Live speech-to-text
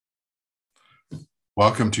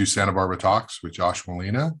Welcome to Santa Barbara Talks with Josh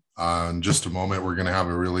Molina. In just a moment, we're going to have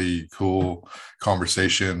a really cool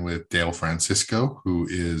conversation with Dale Francisco, who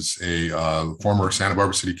is a former Santa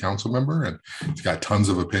Barbara City Council member, and he's got tons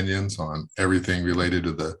of opinions on everything related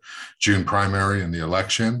to the June primary and the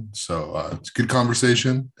election. So it's a good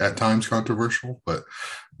conversation, at times controversial, but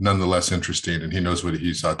nonetheless interesting. And he knows what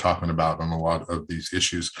he's talking about on a lot of these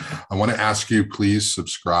issues. I want to ask you, please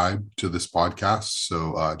subscribe to this podcast.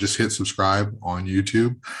 So just hit subscribe on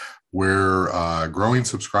YouTube. We're growing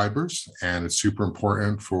subscribers, and it's super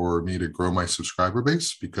important for me to grow my subscriber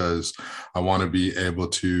base because I want to be able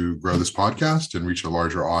to grow this podcast and reach a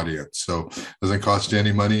larger audience. So it doesn't cost you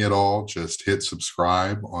any money at all. Just hit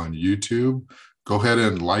subscribe on YouTube. Go ahead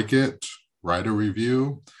and like it, write a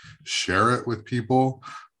review, share it with people.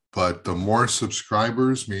 But the more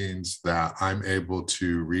subscribers means that I'm able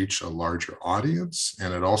to reach a larger audience.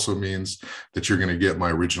 And it also means that you're going to get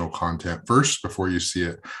my original content first before you see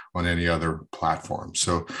it on any other platform.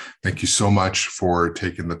 So thank you so much for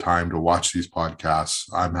taking the time to watch these podcasts.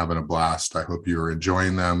 I'm having a blast. I hope you're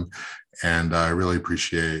enjoying them. And I really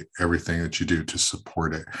appreciate everything that you do to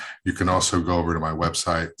support it. You can also go over to my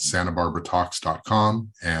website, santabarbaratalks.com,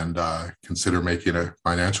 and consider making a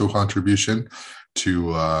financial contribution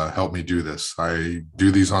to help me do this. I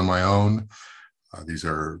do these on my own. These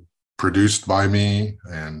are produced by me,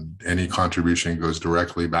 and any contribution goes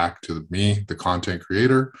directly back to me, the content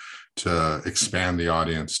creator, to expand the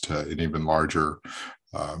audience to an even larger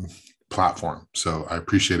platform. So I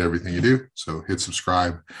appreciate everything you do. So hit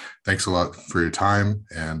subscribe. Thanks a lot for your time.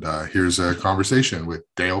 And here's a conversation with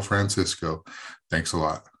Dale Francisco. Thanks a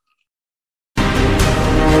lot.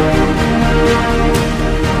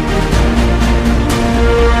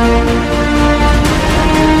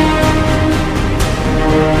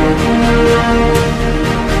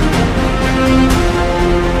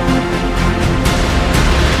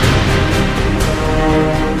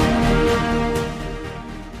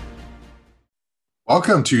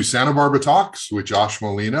 Welcome to Santa Barbara Talks with Josh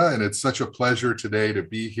Molina, and it's such a pleasure today to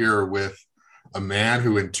be here with a man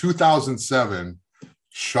who in 2007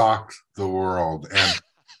 shocked the world. And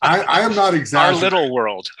I am not exaggerating. Our little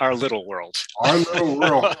world.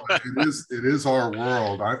 It is our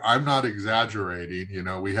world. I'm not exaggerating. You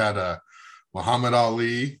know, we had Muhammad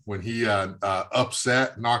Ali when he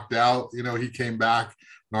upset, knocked out. You know, he came back,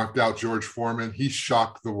 knocked out George Foreman. He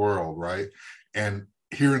shocked the world, right? And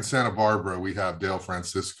here in Santa Barbara, we have Dale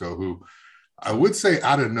Francisco, who I would say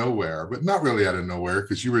out of nowhere, but not really out of nowhere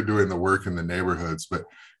because you were doing the work in the neighborhoods, but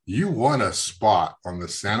you won a spot on the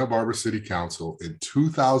Santa Barbara City Council in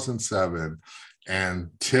 2007 and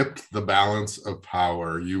tipped the balance of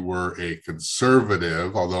power. You were a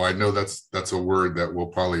conservative, although I know that's a word that we'll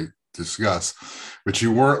probably discuss, but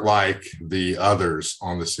you weren't like the others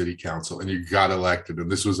on the city council, and you got elected.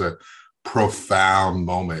 And this was a profound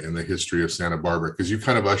moment in the history of Santa Barbara because you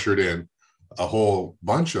kind of ushered in a whole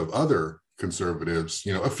bunch of other conservatives,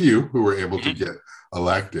 you know, a few who were able to get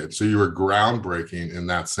elected. So you were groundbreaking in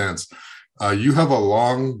that sense. You have a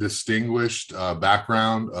long, distinguished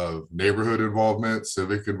background of neighborhood involvement,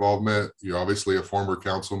 civic involvement. You're obviously a former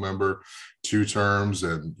council member, 2 terms,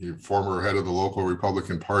 and you're former head of the local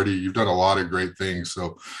Republican Party. You've done a lot of great things.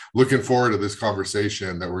 So looking forward to this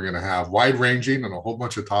conversation that we're going to have, wide ranging on a whole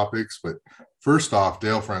bunch of topics. But first off,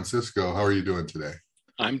 Dale Francisco, how are you doing today?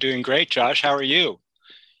 I'm doing great, Josh. How are you?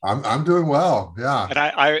 I'm doing well. Yeah. And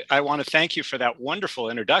I want to thank you for that wonderful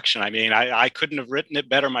introduction. I mean, I couldn't have written it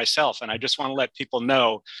better myself. And I just want to let people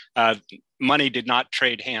know money did not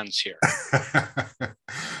trade hands here.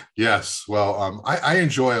 Yes. Well, I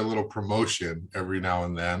enjoy a little promotion every now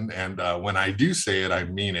and then. And when I do say it, I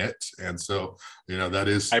mean it. And so, you know,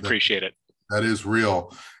 I appreciate it. That is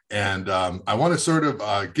real. And I want to sort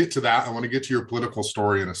of get to that. I want to get to your political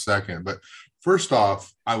story in a second. But first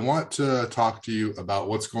off, I want to talk to you about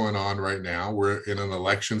what's going on right now. We're in an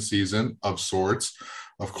election season of sorts.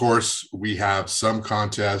 Of course, we have some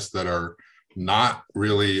contests that are not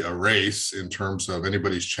really a race in terms of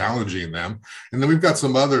anybody's challenging them. And then we've got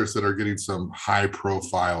some others that are getting some high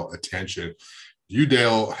profile attention. You,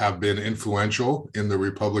 Dale, have been influential in the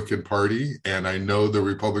Republican Party. And I know the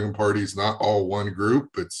Republican Party is not all one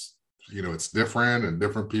group. It's, you know, it's different and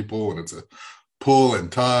different people, and it's a pull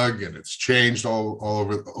and tug, and it's changed all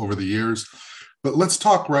over the years. But let's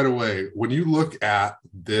talk right away. When you look at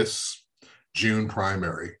this June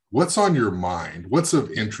primary, what's on your mind? What's of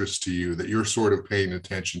interest to you that you're sort of paying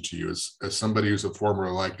attention to you as somebody who's a former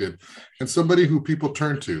elected and somebody who people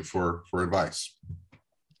turn to for advice?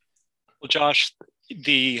 Well, Josh,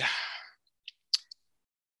 the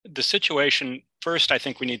the situation, first, I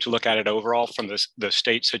think we need to look at it overall from the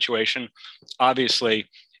state situation. Obviously,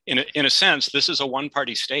 in a sense, this is a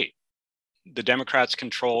one-party state. The Democrats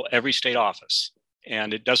control every state office,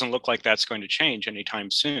 and it doesn't look like that's going to change anytime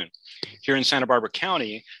soon. Here in Santa Barbara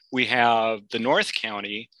County, we have the North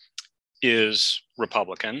County is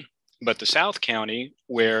Republican, but the South County,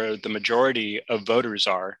 where the majority of voters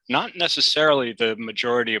are, not necessarily the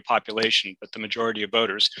majority of population, but the majority of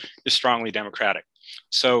voters, is strongly Democratic.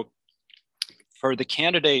 So for the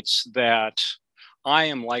candidates that I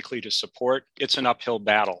am likely to support, it's an uphill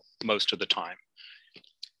battle most of the time.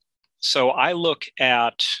 So I look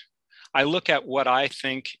at what I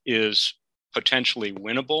think is potentially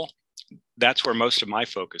winnable. That's where most of my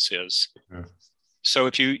focus is. Yeah. So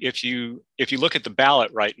if you look at the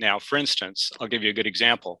ballot right now, for instance, I'll give you a good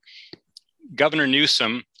example. Governor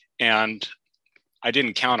Newsom, and I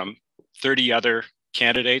didn't count them, 30 other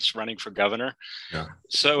candidates running for governor. Yeah.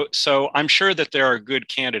 So I'm sure that there are good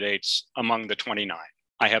candidates among the 29.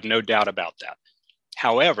 I have no doubt about that.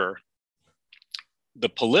 However, the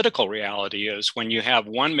political reality is when you have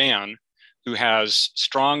one man who has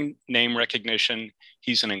strong name recognition,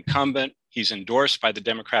 he's an incumbent, he's endorsed by the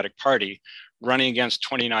Democratic Party, running against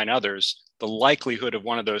 29 others, the likelihood of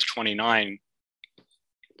one of those 29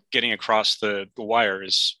 getting across the wire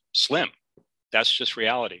is slim. That's just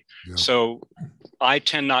reality. Yeah. So I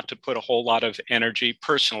tend not to put a whole lot of energy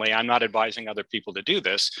personally. I'm not advising other people to do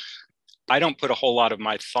this. I don't put a whole lot of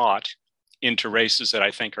my thought into races that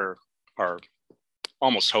I think are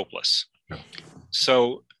almost hopeless. Yeah.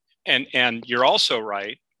 So, and you're also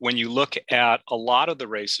right. When you look at a lot of the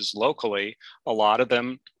races locally, a lot of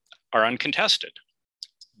them are uncontested.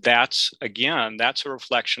 That's a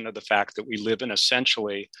reflection of the fact that we live in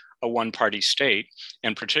essentially a one-party state,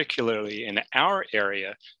 and particularly in our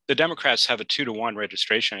area, the Democrats have a 2-to-1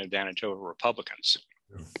 registration advantage over Republicans.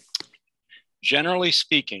 Yeah. Generally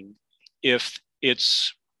speaking,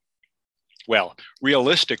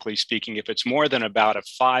 realistically speaking, if it's more than about a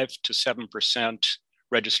 5 to 7%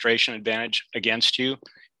 registration advantage against you,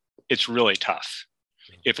 it's really tough.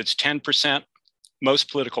 If it's 10%,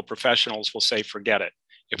 most political professionals will say, forget it.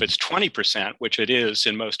 If it's 20%, which it is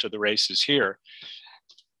in most of the races here,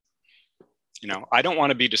 I don't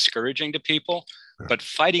want to be discouraging to people, but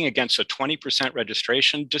fighting against a 20%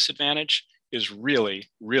 registration disadvantage is really,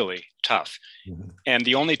 really tough. Mm-hmm. And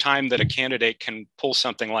the only time that a candidate can pull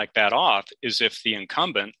something like that off is if the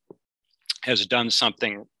incumbent has done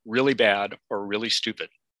something really bad or really stupid.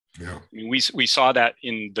 Yeah. I mean, we saw that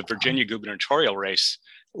in the Virginia gubernatorial race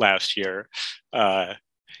last year.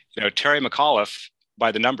 Terry McAuliffe,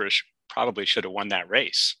 by the numbers, probably should have won that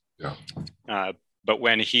race. Yeah. But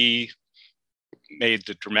when he made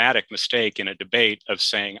the dramatic mistake in a debate of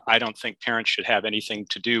saying, I don't think parents should have anything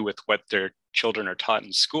to do with what their children are taught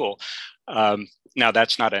in school. Now,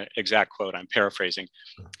 that's not an exact quote, I'm paraphrasing.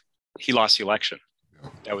 He lost the election. Yeah.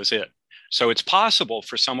 That was it. So it's possible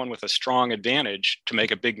for someone with a strong advantage to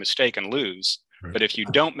make a big mistake and lose. Right. But if you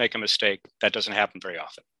don't make a mistake, that doesn't happen very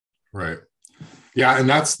often. Right. Yeah. And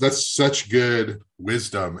that's such good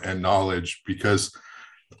wisdom and knowledge, because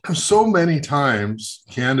so many times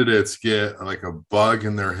candidates get like a bug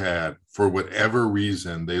in their head for whatever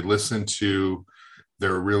reason. They listen to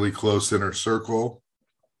their really close inner circle.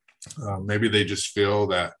 Maybe they just feel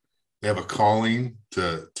that they have a calling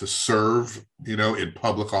to serve, in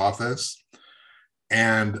public office.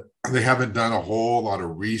 And they haven't done a whole lot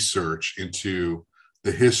of research into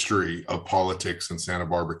the history of politics in Santa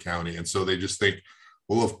Barbara County. And so they just think,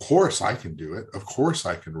 well, of course I can do it. Of course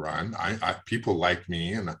I can run. People like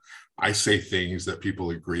me, and I say things that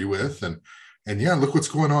people agree with. And yeah, look what's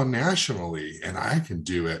going on nationally, and I can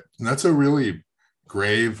do it. And that's a really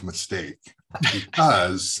grave mistake,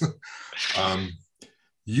 because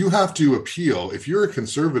you have to appeal. If you're a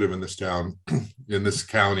conservative in this town, in this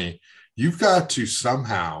county, you've got to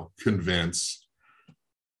somehow convince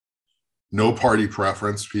no party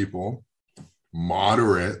preference people,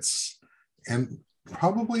 moderates, and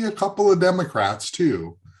probably a couple of Democrats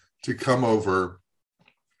too, to come over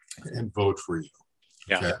and vote for you.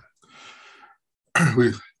 Yeah.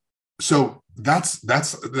 Okay. So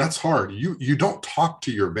that's hard. You don't talk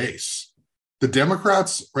to your base. The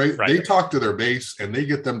Democrats, right? They talk to their base and they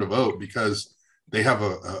get them to vote because they have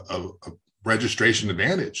a registration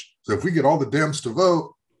advantage. So if we get all the Dems to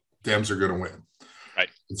vote, Dems are going to win. Right.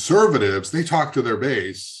 Conservatives, they talk to their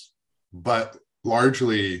base, but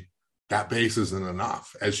largely that base isn't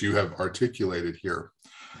enough, as you have articulated here.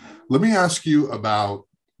 Let me ask you about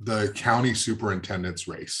the county superintendent's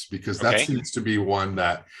race, because that Okay. seems to be one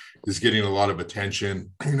that is getting a lot of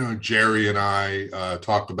attention. Jerry and I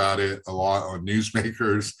talked about it a lot on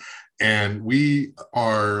Newsmakers, and we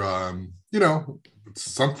are,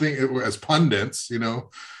 something as pundits, able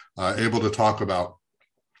to talk about.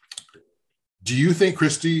 Do you think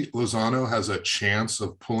Christy Lozano has a chance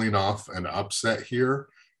of pulling off an upset here?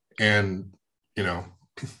 And,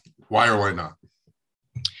 why or why not?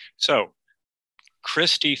 So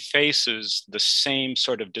Christy faces the same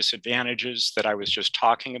sort of disadvantages that I was just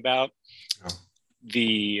talking about.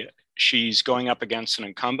 Yeah. She's going up against an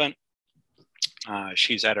incumbent.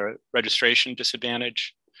 She's at a registration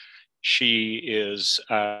disadvantage. She is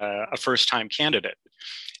a first-time candidate.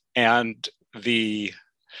 And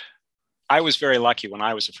I was very lucky when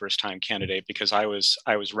I was a first-time candidate, because I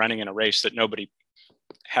was running in a race that nobody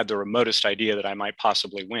had the remotest idea that I might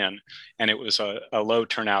possibly win. And it was a low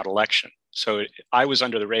turnout election. So I was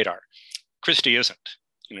under the radar. Christy isn't.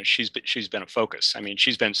 She's been a focus. I mean,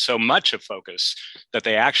 she's been so much a focus that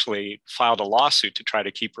they actually filed a lawsuit to try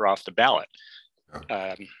to keep her off the ballot.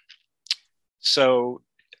 So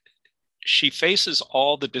she faces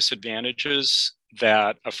all the disadvantages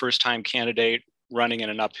that a first-time candidate running in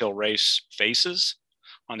an uphill race faces.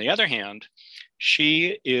 On the other hand,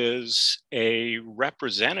 she is a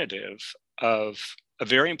representative of a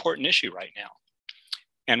very important issue right now.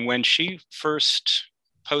 And when she first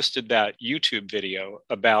posted that YouTube video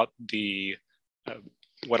about the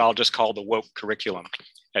what I'll just call the woke curriculum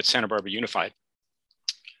at Santa Barbara Unified,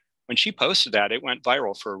 when she posted that, it went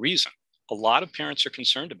viral for a reason. A lot of parents are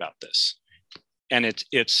concerned about this, and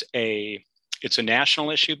it's a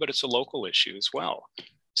national issue, but it's a local issue as well.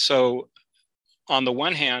 So on the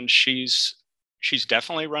one hand, she's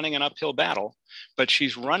definitely running an uphill battle, but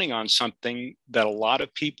she's running on something that a lot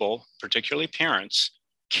of people, particularly parents,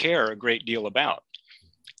 care a great deal about.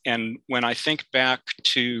 And when I think back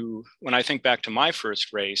to my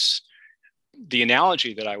first race, the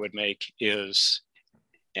analogy that I would make is,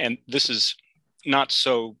 and this is not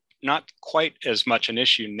quite as much an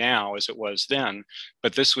issue now as it was then,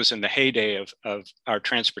 but this was in the heyday of our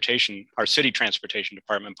city transportation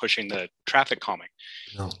department pushing the traffic calming.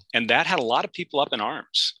 No. And that had a lot of people up in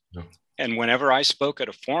arms. No. And whenever I spoke at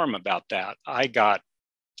a forum about that, I got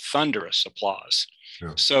thunderous applause.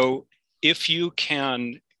 Yeah. So if you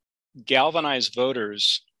can galvanize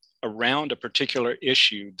voters around a particular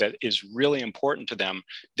issue that is really important to them,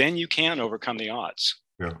 then you can overcome the odds.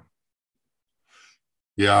 Yeah.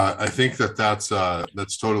 Yeah, I think that's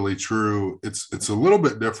totally true. It's a little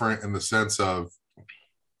bit different in the sense of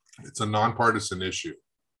it's a nonpartisan issue.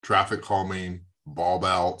 Traffic calming, bulb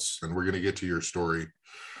outs, and we're going to get to your story.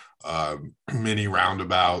 Many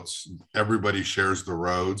roundabouts, everybody shares the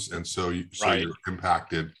roads, and so you're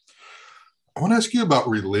impacted. I want to ask you about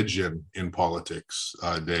religion in politics,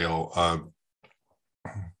 Dale.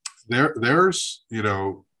 There's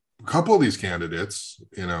a couple of these candidates,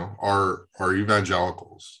 are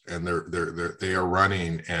evangelicals, and they are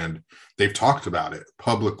running, and they've talked about it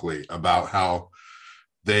publicly about how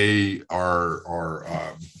they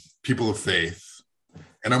are people of faith.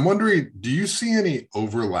 And I'm wondering, do you see any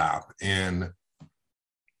overlap in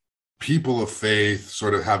people of faith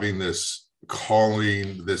sort of having this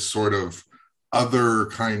calling, this sort of other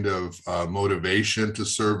kind of motivation to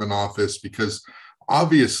serve in office? Because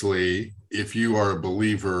obviously, if you are a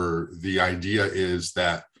believer, the idea is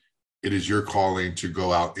that it is your calling to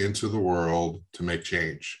go out into the world to make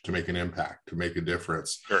change, to make an impact, to make a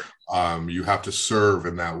difference. Sure. You have to serve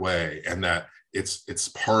in that way, and that it's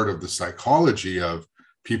part of the psychology of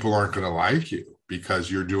people aren't going to like you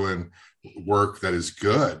because you're doing work that is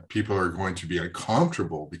good. People are going to be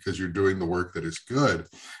uncomfortable because you're doing the work that is good.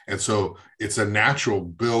 And so it's a natural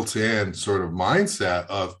built-in sort of mindset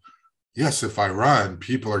of, yes, if I run,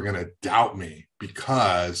 people are going to doubt me,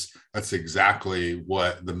 because that's exactly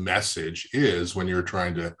what the message is when you're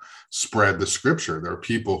trying to spread the scripture. There are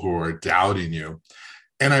people who are doubting you.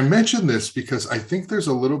 And I mention this because I think there's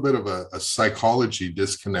a little bit of a psychology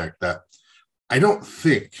disconnect that I don't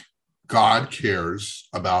think God cares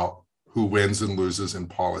about who wins and loses in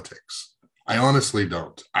politics. I honestly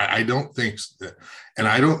don't. I don't think that. And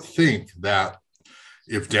I don't think that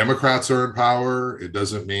if Democrats are in power, it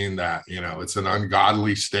doesn't mean that, it's an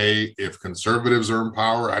ungodly state. If conservatives are in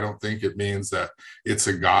power, I don't think it means that it's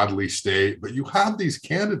a godly state. But you have these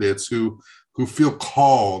candidates who feel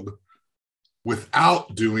called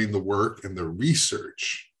without doing the work and the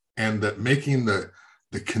research and that making the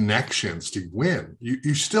connections to win.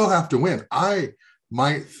 You still have to win. I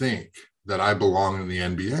might think that I belong in the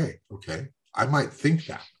NBA. Okay. I might think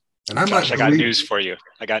that. And I got news for you.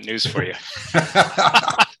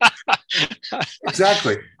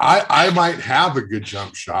 Exactly. I might have a good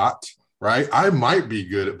jump shot, right? I might be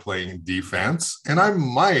good at playing defense and I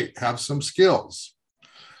might have some skills,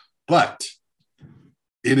 but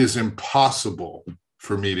it is impossible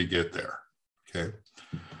for me to get there. Okay.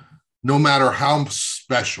 No matter how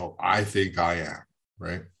special I think I am,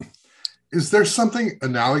 right? Is there something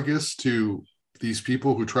analogous to these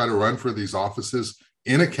people who try to run for these offices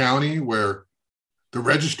in a county where the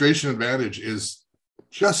registration advantage is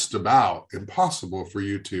just about impossible for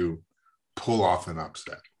you to pull off an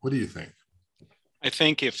upset? What do you think? I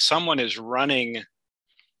think if someone is running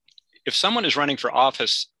for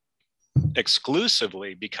office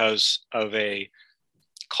exclusively because of a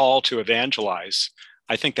call to evangelize,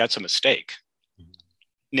 I think that's a mistake.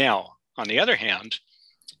 Now, on the other hand,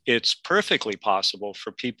 it's perfectly possible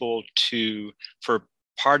for people for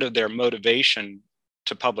part of their motivation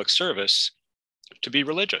to public service to be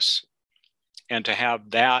religious and to have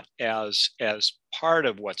that as part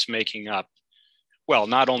of what's making up, well,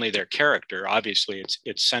 not only their character, obviously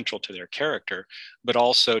it's central to their character, but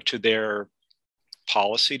also to their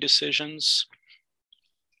policy decisions.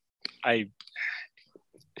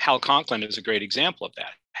 Hal Conklin is a great example of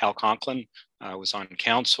that. Hal Conklin was on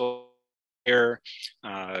council here,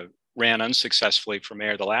 ran unsuccessfully for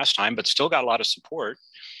mayor the last time, but still got a lot of support.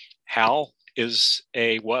 Hal was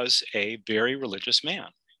a very religious man.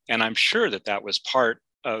 And I'm sure that was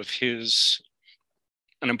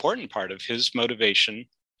an important part of his motivation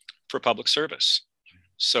for public service.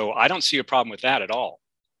 So I don't see a problem with that at all.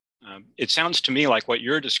 It sounds to me like what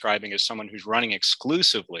you're describing is someone who's running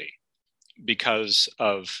exclusively because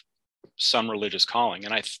of some religious calling.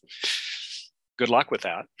 And good luck with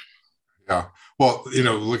that. Yeah. Well,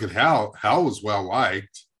 look at Hal. Hal was well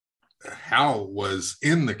liked. Hal was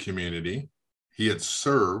in the community. He had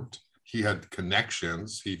served. He had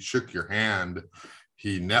connections. He shook your hand.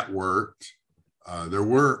 He networked. There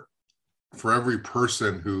were, for every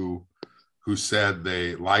person who said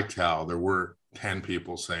they liked Hal, there were 10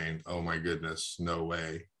 people saying, "Oh my goodness, no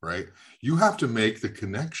way!" Right? You have to make the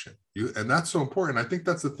connection. And that's so important. I think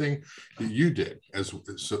that's the thing that you did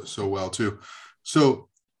so well too. So,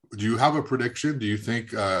 do you have a prediction? Do you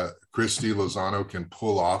think Kristi Lozano can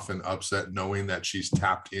pull off an upset, knowing that she's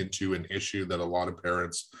tapped into an issue that a lot of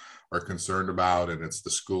parents are concerned about, and it's the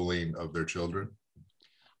schooling of their children?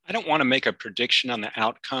 I don't want to make a prediction on the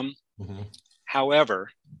outcome. Mm-hmm. However,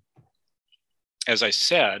 as I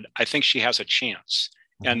said, I think she has a chance,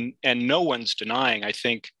 mm-hmm. and no one's denying. I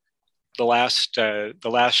think the last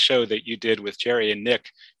show that you did with Jerry and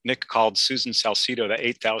Nick called Susan Salcido the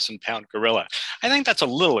 8,000-pound gorilla. I think that's a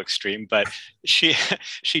little extreme, but she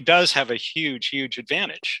does have a huge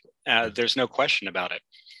advantage. There's no question about it.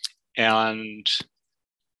 And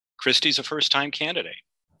Kristi's a first-time candidate.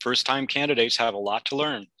 First-time candidates have a lot to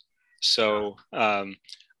learn. So,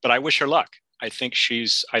 but I wish her luck. I think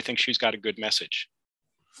she's got a good message.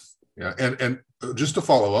 Yeah, and just to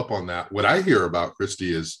follow up on that, what I hear about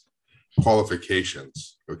Kristi is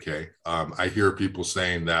qualifications. Okay, I hear people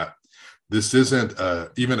saying that this isn't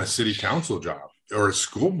even a city council job or a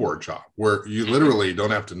school board job where you literally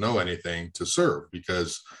don't have to know anything to serve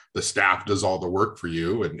because the staff does all the work for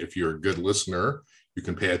you. And if you're a good listener, you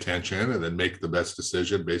can pay attention and then make the best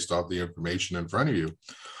decision based off the information in front of you.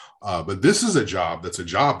 But this is a job that's a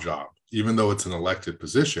job, even though it's an elected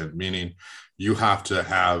position, meaning you have to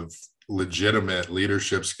have legitimate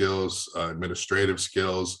leadership skills, administrative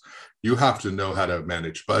skills. You have to know how to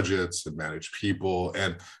manage budgets and manage people,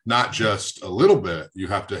 and not just a little bit. You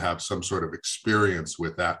have to have some sort of experience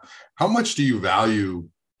with that. How much do you value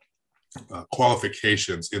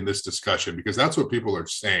qualifications in this discussion? Because that's what people are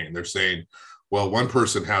saying. They're saying, well, one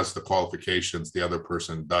person has the qualifications, the other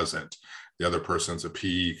person doesn't. The other person's a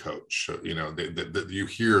PE coach. You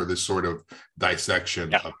hear this sort of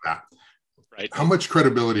dissection of that. Right. How much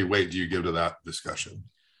credibility, weight do you give to that discussion?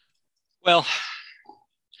 Well,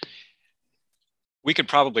 we could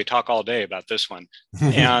probably talk all day about this one.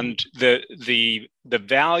 And the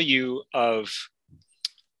value of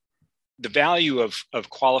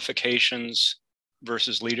qualifications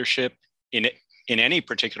versus leadership in any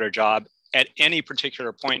particular job at any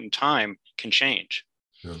particular point in time can change.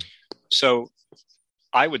 Yeah. So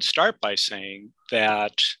I would start by saying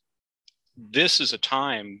that this is a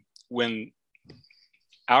time when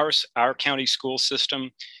our county school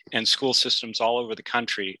system and school systems all over the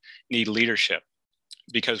country need leadership,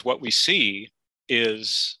 because what we see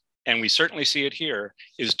is, and we certainly see it here,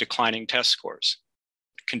 is declining test scores,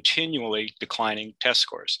 continually declining test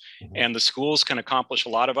scores. Mm-hmm. And the schools can accomplish a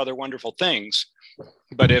lot of other wonderful things,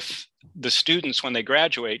 but if the students, when they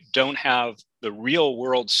graduate, don't have the real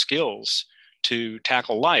world skills to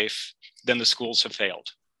tackle life, then the schools have failed.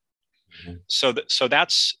 Mm-hmm. So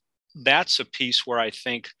that's a piece where I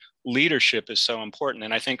think leadership is so important.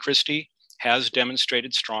 And I think Christy has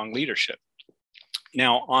demonstrated strong leadership.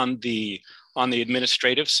 Now, on the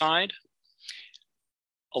administrative side,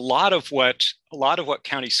 a lot of what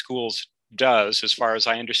county schools does, as far as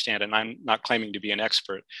I understand, and I'm not claiming to be an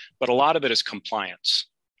expert, but a lot of it is compliance.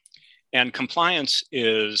 And compliance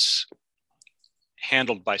is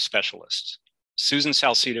handled by specialists. Susan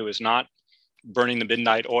Salcido is not burning the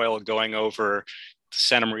midnight oil going over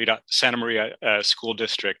Santa Maria School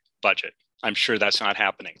District budget. I'm sure that's not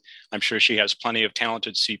happening. I'm sure she has plenty of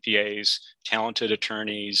talented CPAs, talented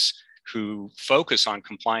attorneys who focus on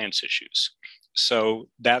compliance issues. So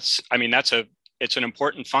it's an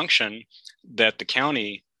important function that the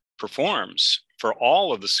county performs for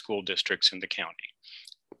all of the school districts in the county.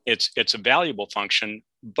 It's a valuable function,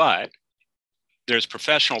 but there's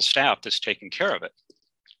professional staff that's taking care of it.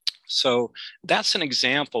 So that's an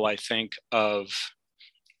example, I think, of,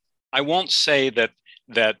 I won't say that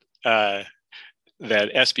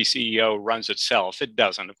SBCEO runs itself. It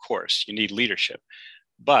doesn't, of course. You need leadership.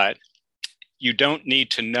 But you don't need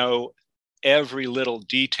to know every little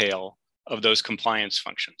detail of those compliance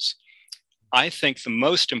functions. I think the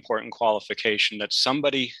most important qualification that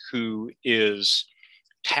somebody who is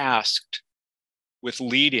tasked with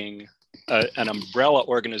leading an umbrella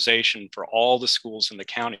organization for all the schools in the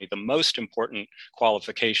county, the most important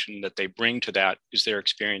qualification that they bring to that is their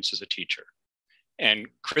experience as a teacher. And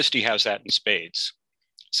Christy has that in spades.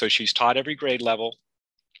 So she's taught every grade level,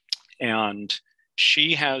 and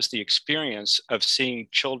she has the experience of seeing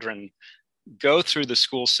children go through the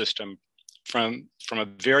school system from a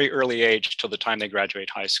very early age till the time they graduate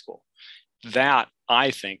high school. That, I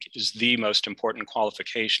think, is the most important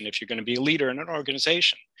qualification if you're going to be a leader in an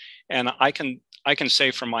organization. And I can say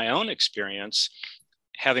from my own experience,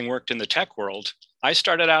 having worked in the tech world, I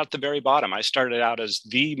started out at the very bottom. I started out as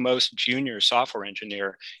the most junior software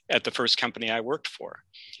engineer at the first company I worked for.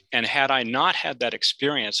 And had I not had that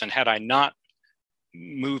experience, and had I not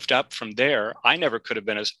moved up from there, I never could have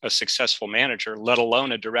been a successful manager, let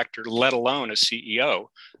alone a director, let alone a CEO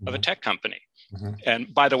of a tech company. Mm-hmm.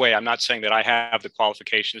 And by the way, I'm not saying that I have the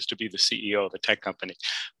qualifications to be the CEO of a tech company,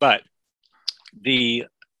 but the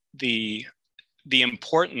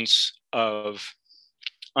importance of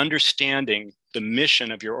understanding the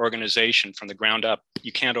mission of your organization from the ground up,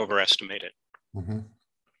 you can't overestimate it. Mm-hmm.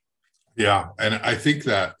 Yeah, and I think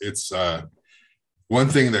that it's one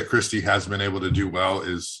thing that Christy has been able to do well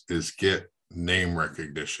is get name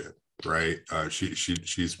recognition, right?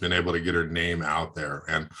 She's been able to get her name out there,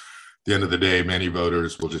 and at the end of the day, many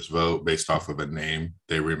voters will just vote based off of a name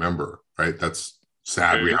they remember, right? That's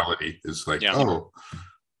sad reality. Is like, yeah. Oh,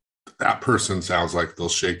 that person sounds like they'll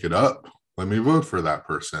shake it up. Let me vote for that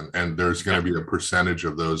person. And there's going to be a percentage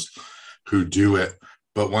of those who do it.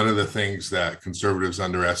 But one of the things that conservatives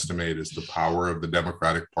underestimate is the power of the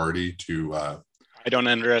Democratic Party to I don't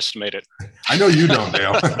underestimate it. I know you don't,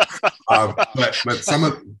 Dale. But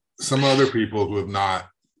some other people who have not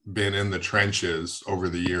been in the trenches over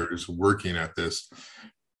the years working at this,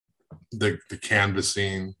 the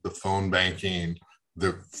canvassing, the phone banking,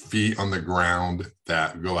 the feet on the ground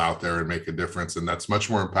that go out there and make a difference. And that's much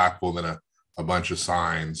more impactful than a bunch of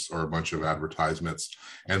signs or a bunch of advertisements.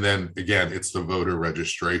 And then again, it's the voter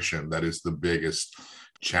registration that is the biggest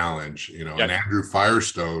challenge, you know. Yep. And Andrew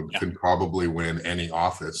Firestone can probably win any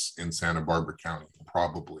office in Santa Barbara County,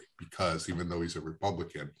 probably, because even though he's a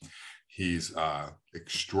Republican, he's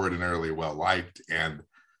extraordinarily well liked, and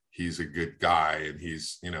he's a good guy, and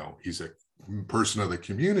he's a person of the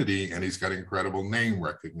community, and he's got incredible name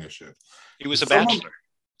recognition. He was a bachelor.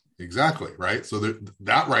 Exactly, right? So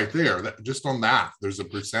that right there, that just on that, there's a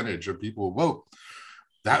percentage of people who vote.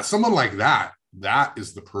 That someone like that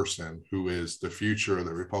is the person who is the future of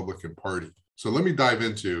the Republican Party. So let me dive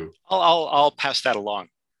into. I'll pass that along.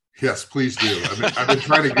 Yes, please do. I've been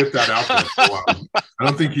trying to get that out there for a while. I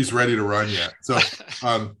don't think he's ready to run yet. So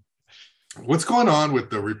what's going on with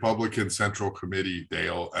the Republican Central Committee,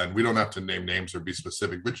 Dale? And we don't have to name names or be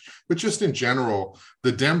specific, but just in general,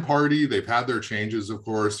 the Dem Party, they've had their changes, of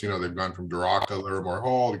course. You know, they've gone from Daraka Larimore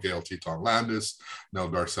Hall to Gail Teton Landis. Nell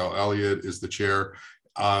Darcel Elliott is the chair.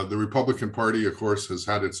 The Republican Party, of course, has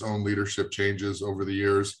had its own leadership changes over the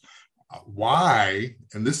years. Why?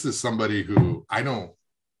 And this is somebody who I don't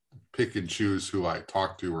pick and choose who I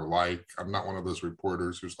talk to or like. I'm not one of those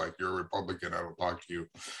reporters who's like, you're a Republican, I don't talk to you.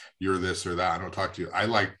 You're this or that, I don't talk to you. I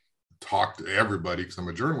like talk to everybody because I'm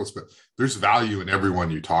a journalist, but there's value in everyone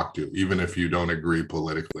you talk to, even if you don't agree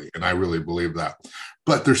politically. And I really believe that.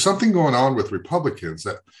 But there's something going on with Republicans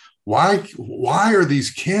that why are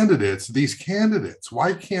these candidates?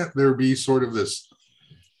 Why can't there be sort of this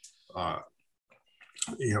uh,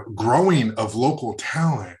 growing of local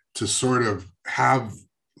talent to sort of have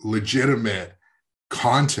legitimate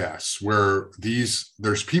contests where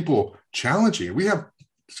there's people challenging? We have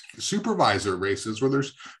supervisor races where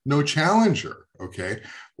there's no challenger. Okay,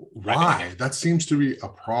 why? That seems to be a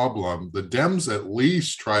problem. The Dems at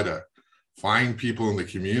least try to find people in the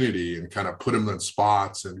community and kind of put them in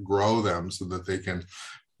spots and grow them so that they can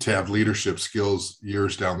to have leadership skills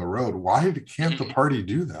years down the road. Why can't the party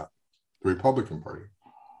do that? The Republican Party.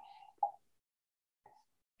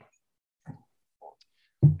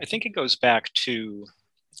 I think it goes back to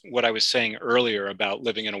what I was saying earlier about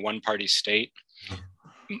living in a one-party state.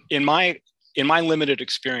 In my limited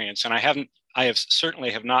experience, and I have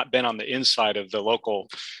certainly have not been on the inside of the local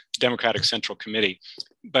Democratic Central Committee,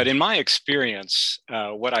 but in my experience,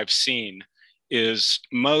 what I've seen is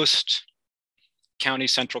most county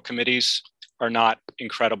central committees are not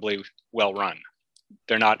incredibly well run.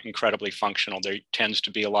 They're not incredibly functional. There tends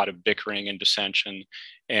to be a lot of bickering and dissension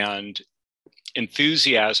and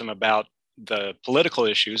enthusiasm about the political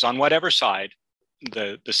issues on whatever side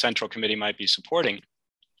the central committee might be supporting,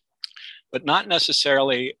 but not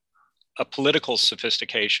necessarily a political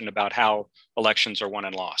sophistication about how elections are won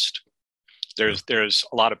and lost. There's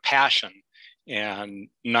a lot of passion and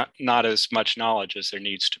not as much knowledge as there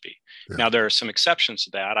needs to be. Yeah. Now, there are some exceptions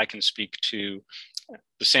to that. I can speak to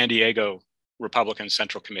the San Diego Republican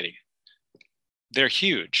Central Committee. They're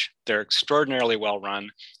huge. They're extraordinarily well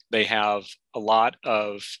run. They have a lot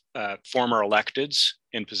of former electeds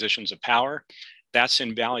in positions of power. That's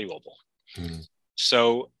invaluable. Mm.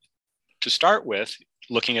 So to start with,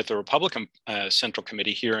 looking at the Republican Central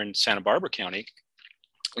Committee here in Santa Barbara County,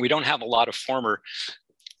 we don't have a lot of former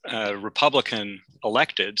Republican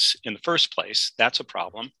electeds in the first place. That's a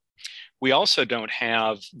problem. We also don't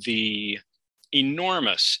have the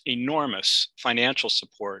enormous financial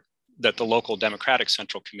support that the local Democratic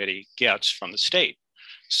Central Committee gets from the state.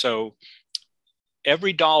 So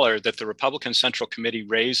every dollar that the Republican Central Committee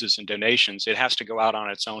raises in donations, it has to go out on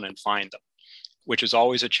its own and find them, which is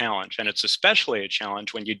always a challenge. And it's especially a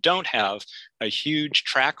challenge when you don't have a huge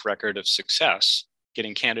track record of success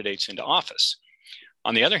getting candidates into office.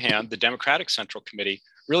 On the other hand, the Democratic Central Committee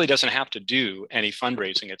really doesn't have to do any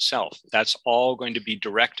fundraising itself. That's all going to be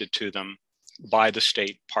directed to them by the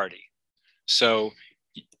state party. So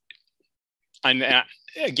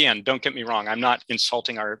again, don't get me wrong, I'm not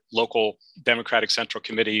insulting our local Democratic Central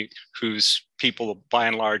Committee, whose people, by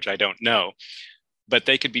and large, I don't know. But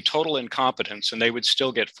they could be total incompetence and they would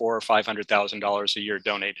still get $400,000 or $500,000 a year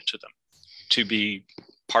donated to them to be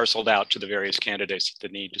parceled out to the various candidates that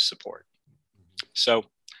they need to support. So,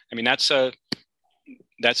 I mean, that's a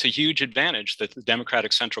huge advantage that the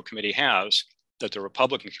Democratic Central Committee has that the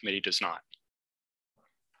Republican Committee does not.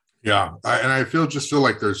 Yeah, and I feel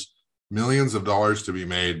like there's millions of dollars to be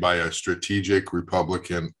made by a strategic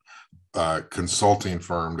Republican consulting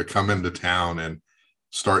firm to come into town and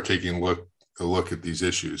start taking a look at these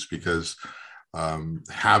issues, because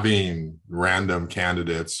having random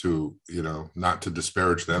candidates who, not to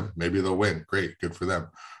disparage them, maybe they'll win, great, good for them,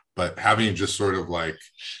 but having just sort of like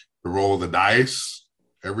the roll of the dice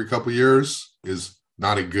every couple of years is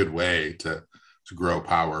not a good way to grow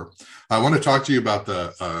power. I want to talk to you about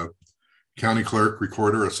the county clerk,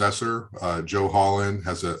 recorder, assessor. Joe Holland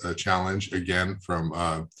has a challenge again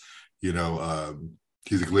from he's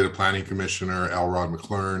a Goleta Planning Commissioner, Elrod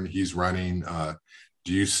McClern. He's running.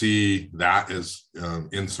 Do you see that as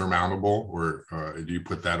insurmountable, or do you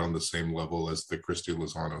put that on the same level as the Christy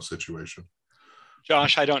Lozano situation?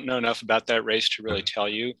 Josh, I don't know enough about that race to really tell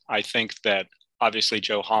you. I think that obviously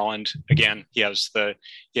Joe Holland, again, he has the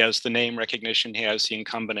name recognition, he has the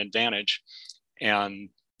incumbent advantage, and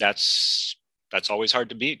that's always hard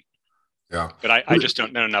to beat. Yeah, but I just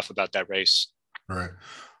don't know enough about that race. All right,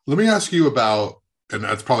 let me ask you about. And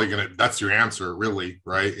that's probably that's your answer, really,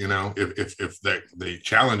 right? If the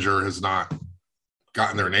challenger has not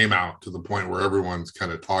gotten their name out to the point where everyone's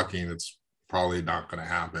kind of talking, it's probably not going to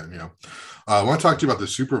happen. I want to talk to you about the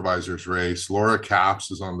supervisor's race. Laura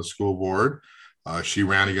Capps is on the school board. She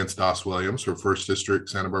ran against Doss Williams, her first district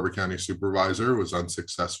Santa Barbara County supervisor, was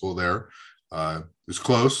unsuccessful there. It was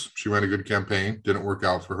close. She ran a good campaign, didn't work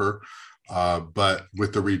out for her. But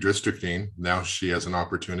with the redistricting, now she has an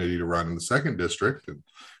opportunity to run in the second district.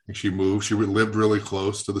 And she moved. She lived really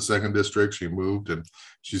close to the second district. She moved, and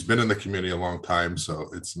she's been in the community a long time. So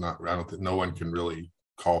it's not, I don't think no one can really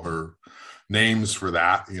call her names for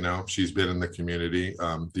that. She's been in the community.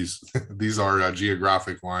 These are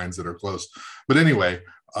geographic lines that are close. But anyway,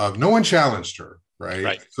 no one challenged her. right?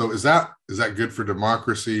 Right. So is that good for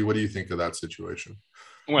democracy? What do you think of that situation?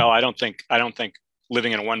 Well, I don't think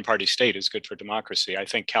living in a one-party state is good for democracy. I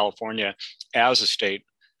think California, as a state,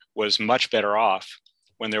 was much better off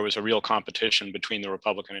when there was a real competition between the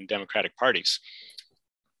Republican and Democratic parties.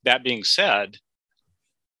 That being said,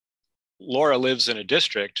 Laura lives in a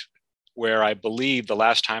district where I believe the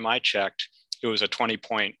last time I checked, it was a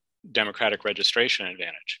 20-point Democratic registration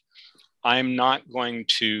advantage. I'm not going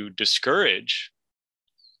to discourage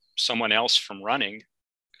someone else from running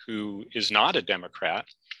who is not a Democrat.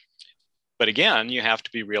 But again, you have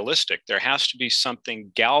to be realistic. There has to be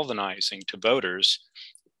something galvanizing to voters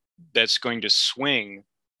that's going to swing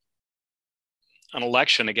an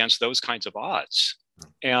election against those kinds of odds.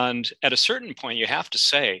 And at a certain point, you have to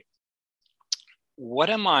say, what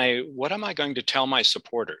am I going to tell my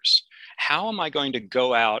supporters? How am I going to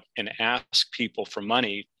go out and ask people for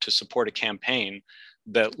money to support a campaign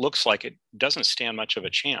that looks like it doesn't stand much of a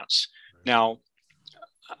chance? Now,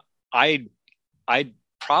 I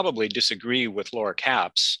probably disagree with Laura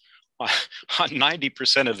Capps on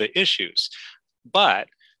 90% of the issues, but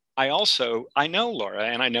I know Laura,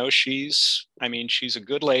 and I know she's a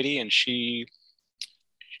good lady, and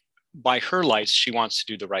by her lights, she wants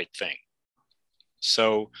to do the right thing.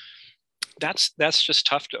 So that's just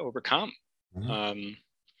tough to overcome. Mm-hmm.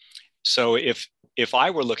 So if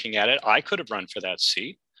I were looking at it, I could have run for that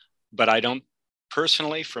seat, but I don't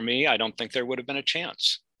personally. For me, I don't think there would have been a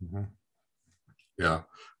chance. Mm-hmm. Yeah,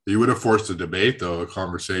 you would have forced a debate, though, a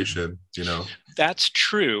conversation. That's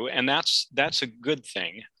true, and that's a good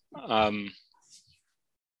thing. You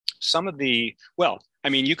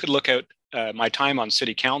could look at my time on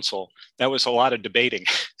city council. That was a lot of debating.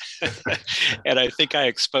 And I think I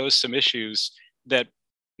exposed some issues that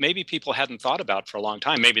maybe people hadn't thought about for a long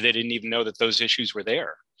time. Maybe they didn't even know that those issues were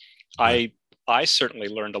there. Right. I certainly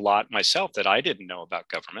learned a lot myself that I didn't know about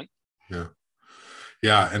government.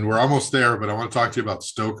 Yeah, and we're almost there, but I want to talk to you about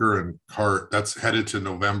Stoker and Hart. That's headed to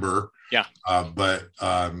November. Yeah. But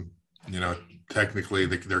technically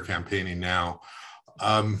they're campaigning now.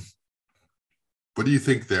 What do you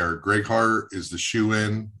think there? Greg Hart is the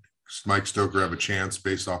shoe-in. Does Mike Stoker have a chance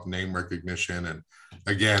based off name recognition? And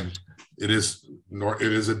again, it is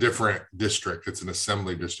a different district. It's an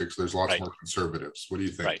assembly district, so there's lots more conservatives. What do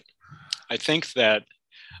you think? Right. I think that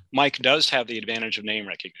Mike does have the advantage of name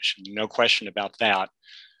recognition. No question about that.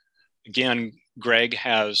 Again, Greg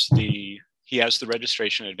has the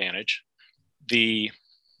registration advantage.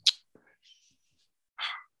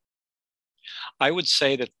 I would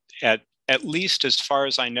say that at least as far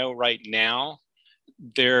as I know right now,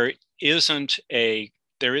 there isn't a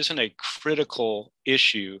critical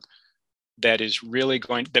issue that is really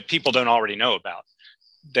that people don't already know about,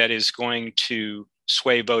 that is going to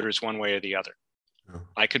sway voters one way or the other. Yeah.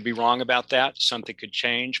 I could be wrong about that. Something could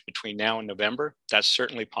change between now and November. That's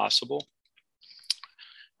certainly possible.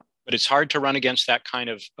 But it's hard to run against that kind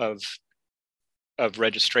of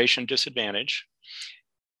registration disadvantage.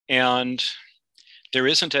 And there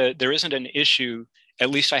isn't an issue, at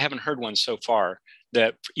least I haven't heard one so far,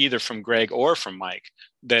 that either from Greg or from Mike,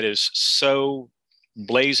 that is so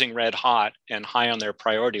blazing red hot and high on their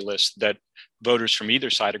priority list that voters from either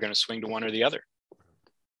side are going to swing to one or the other.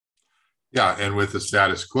 Yeah, and with the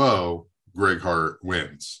status quo, Greg Hart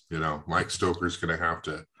wins. Mike Stoker's going to have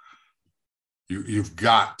to. You've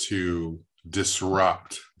got to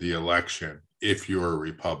disrupt the election if you're a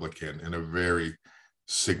Republican in a very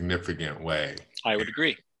significant way. I would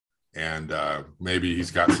agree. And maybe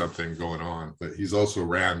he's got something going on, but he's also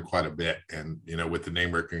ran quite a bit. And, with the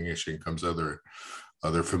name recognition comes other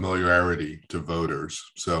familiarity to voters.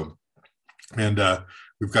 So, and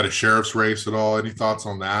we've got a sheriff's race at all. Any thoughts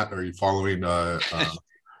on that? Are you following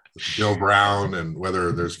Bill Brown and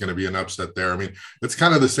whether there's going to be an upset there? I mean, it's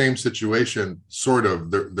kind of the same situation, sort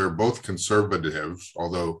of. They're both conservative,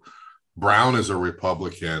 although Brown is a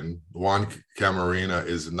Republican. Juan Camarena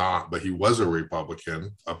is not, but he was a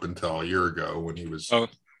Republican up until a year ago when he was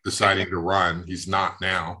deciding to run. He's not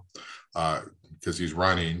now because he's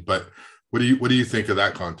running. But what do you think of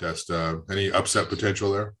that contest? Any upset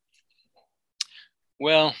potential there?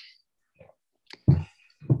 Well,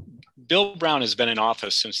 Bill Brown has been in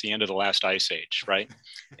office since the end of the last ice age, right?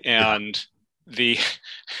 And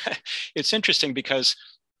it's interesting because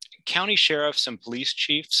county sheriffs and police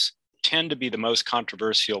chiefs tend to be the most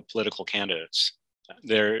controversial political candidates.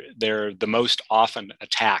 They're the most often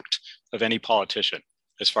attacked of any politician,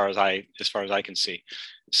 as far as I can see.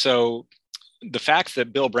 So the fact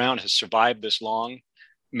that Bill Brown has survived this long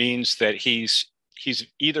means that he's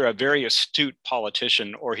either a very astute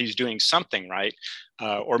politician or he's doing something right,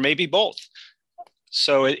 or maybe both.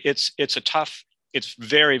 So it's a tough it's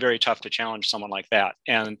very, very tough to challenge someone like that.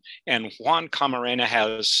 And Juan Camarena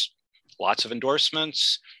has lots of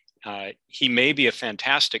endorsements. He may be a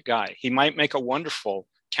fantastic guy. He might make a wonderful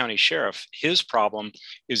county sheriff. His problem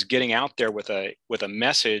is getting out there with a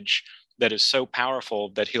message that is so powerful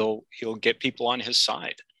that he'll get people on his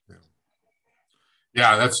side.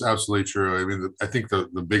 Yeah, that's absolutely true. I mean, I think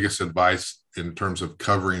the biggest advice in terms of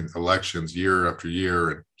covering elections year after year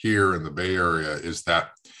and here in the Bay Area is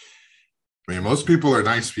that, I mean, most people are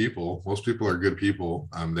nice people. Most people are good people.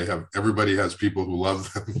 Everybody has people who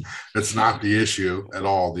love them. It's not the issue at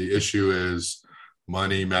all. The issue is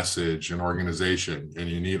money, message, and organization. And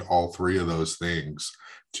you need all three of those things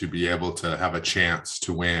to be able to have a chance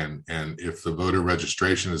to win. And if the voter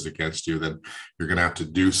registration is against you, then you're going to have to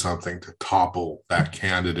do something to topple that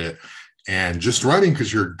candidate. And just running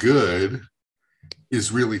because you're good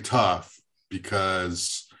is really tough,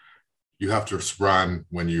 because you have to run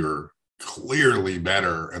when you're clearly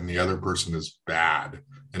better and the other person is bad.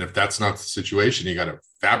 And if that's not the situation, you got to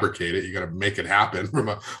fabricate it. You got to make it happen from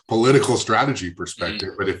a political strategy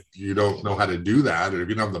perspective. But if you don't know how to do that, or if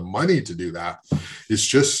you don't have the money to do that, it's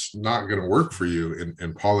just not going to work for you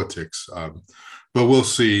in politics. But we'll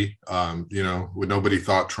see. Nobody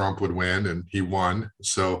thought Trump would win, and he won.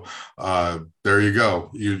 So there you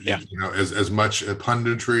go. You know, as much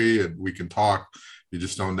punditry, and we can talk, you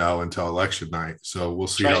just don't know until election night. So we'll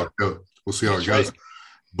see how it goes. We'll see how it goes. Right.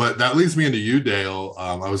 But that leads me into you, Dale.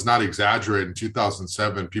 I was not exaggerating. In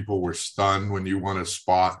 2007, people were stunned when you won a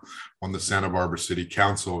spot on the Santa Barbara City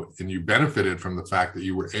Council, and you benefited from the fact that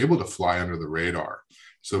you were able to fly under the radar.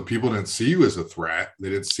 So people didn't see you as a threat.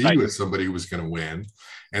 They didn't see you as somebody who was going to win.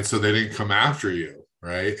 And so they didn't come after you,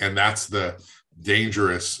 right? And that's the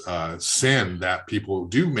dangerous sin that people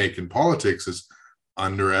do make in politics, is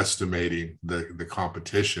underestimating the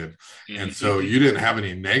competition. And so you didn't have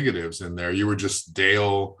any negatives in there. You were just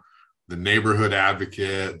Dale, the neighborhood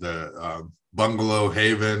advocate, the Bungalow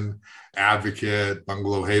Haven advocate,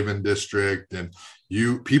 Bungalow Haven district. And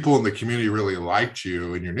people in the community really liked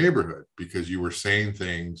you in your neighborhood because you were saying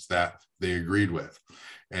things that they agreed with.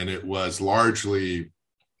 And it was largely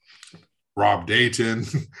Rob Dayton,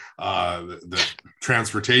 the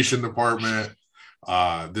transportation department.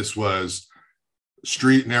 This was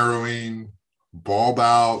street narrowing, bulb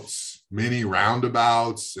outs, mini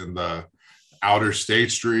roundabouts in the outer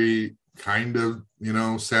State Street, kind of,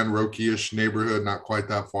 San Roque-ish neighborhood, not quite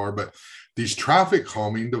that far, but these traffic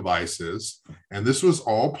calming devices. And this was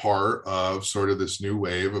all part of sort of this new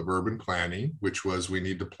wave of urban planning, which was we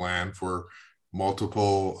need to plan for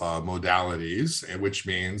multiple modalities, and which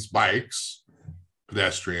means bikes,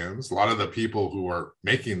 pedestrians. A lot of the people who are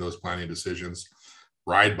making those planning decisions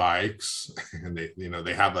ride bikes, and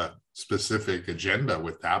they have a specific agenda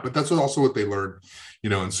with that, but that's also what they learn,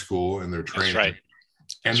 in school and their training. That's right.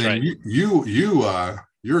 And that's then right.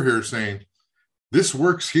 You're here saying this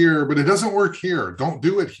works here, but it doesn't work here. Don't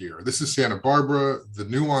do it here. This is Santa Barbara, the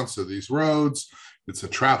nuance of these roads. It's a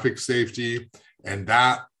traffic safety. And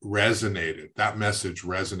that resonated. That message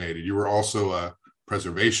resonated. You were also a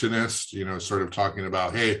preservationist, sort of talking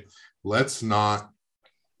about, hey, let's not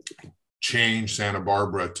change Santa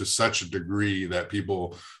Barbara to such a degree that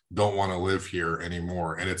people don't want to live here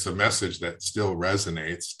anymore. And it's a message that still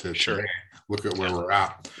resonates to today. Look at where we're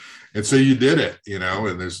at. And so you did it, and I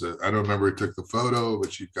don't remember who took the photo,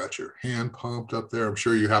 but you've got your hand pumped up there. I'm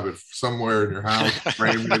sure you have it somewhere in your house,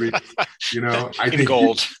 framed maybe, I think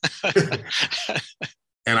gold.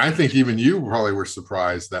 And I think even you probably were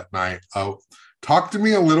surprised that night. Talk to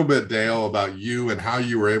me a little bit, Dale, about you and how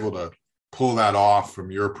you were able to pull that off from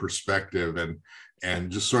your perspective,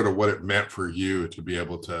 and just sort of what it meant for you to be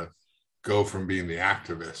able to go from being the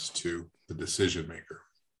activist to the decision maker.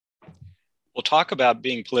 Well, talk about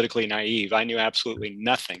being politically naive. I knew absolutely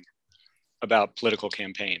nothing about political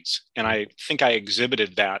campaigns. And I think I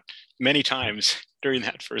exhibited that many times during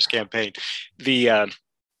that first campaign. The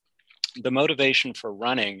motivation for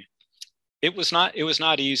running, it was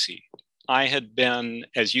not easy. I had been,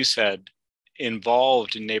 as you said,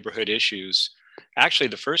 involved in neighborhood issues. Actually,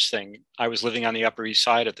 the first thing, I was living on the Upper East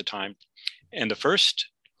Side at the time. And the first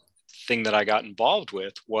thing that I got involved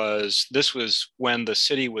with was when the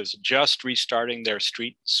city was just restarting their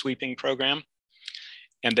street sweeping program.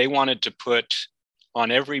 And they wanted to put on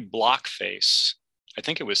every block face, I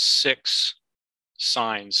think it was 6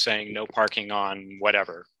 signs saying no parking on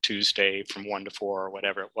whatever, Tuesday from 1 to 4 or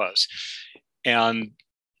whatever it was. And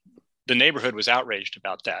the neighborhood was outraged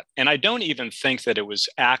about that. And I don't even think that it was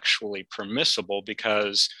actually permissible,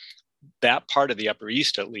 because that part of the Upper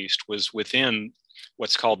East, at least, was within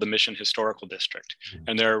what's called the Mission Historical District.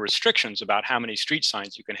 And there are restrictions about how many street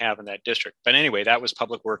signs you can have in that district. But anyway, that was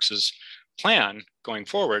Public Works' plan going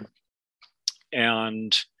forward.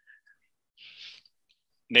 And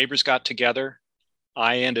neighbors got together.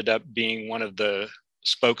 I ended up being one of the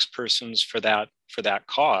spokespersons for that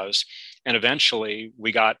cause. And eventually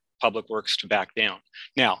we got Public Works to back down.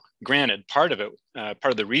 Now, granted, part of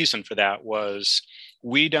the reason for that was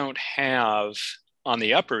we don't have, on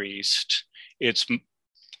the Upper East, it's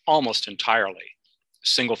almost entirely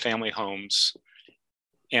single family homes.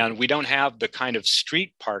 And we don't have the kind of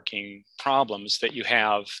street parking problems that you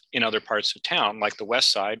have in other parts of town, like the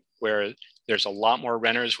West Side, where there's a lot more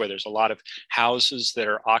renters, where there's a lot of houses that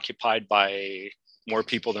are occupied by more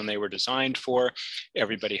people than they were designed for.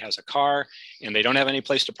 Everybody has a car and they don't have any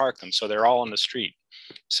place to park them. So they're all on the street.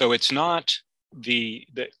 So it's not the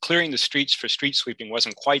clearing the streets for street sweeping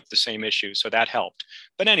wasn't quite the same issue. So that helped.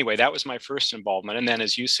 But anyway, that was my first involvement. And then,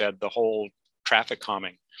 as you said, the whole traffic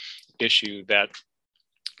calming issue,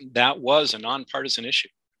 that was a nonpartisan issue.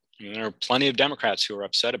 I mean, there are plenty of Democrats who are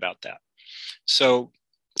upset about that. So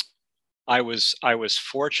I was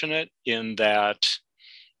fortunate in that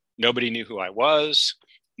nobody knew who I was.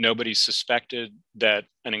 Nobody suspected that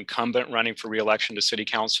an incumbent running for re-election to city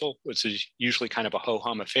council, which is usually kind of a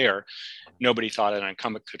ho-hum affair, nobody thought an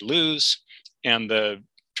incumbent could lose. And the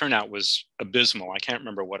turnout was abysmal. I can't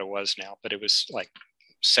remember what it was now, but it was like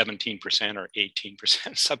 17% or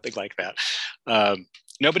 18%, something like that.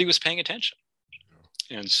 Nobody was paying attention.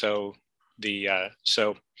 And so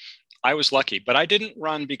so I was lucky, but I didn't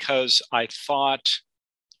run because I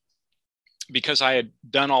had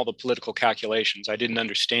done all the political calculations. I didn't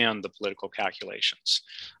understand the political calculations.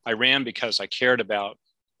 I ran because I cared about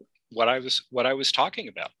what I was talking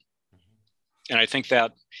about. And I think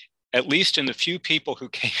that, at least in the few people who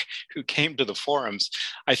came to the forums,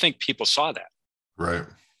 I think people saw that. Right.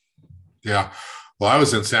 Yeah. Well, I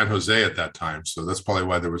was in San Jose at that time, so that's probably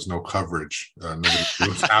why there was no coverage. Nobody knew what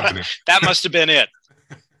was happening. That must have been it.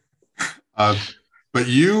 But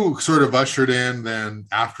you sort of ushered in, then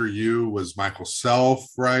after you was Michael Self,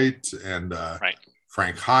 right? And right.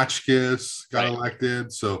 Frank Hotchkiss got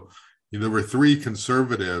elected. So there were three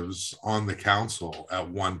conservatives on the council at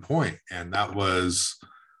one point, and that was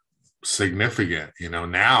significant.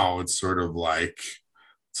 Now it's sort of like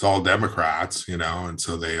it's all Democrats, and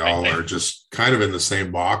so they all are just kind of in the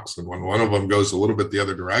same box. And when one of them goes a little bit the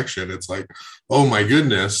other direction, it's like, oh my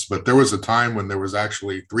goodness. But there was a time when there was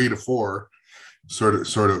actually 3 to 4 sort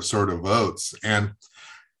of votes. And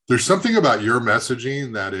there's something about your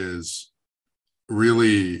messaging that is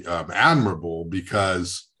really admirable,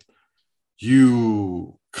 because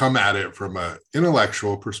you come at it from an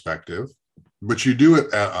intellectual perspective, but you do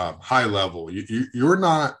it at a high level. You're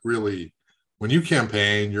not really, when you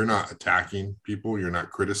campaign, you're not attacking people, you're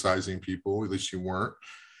not criticizing people, at least you weren't.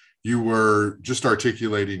 You were just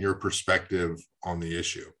articulating your perspective on the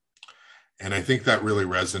issue. And I think that really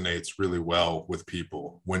resonates really well with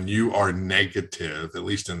people. When you are negative, at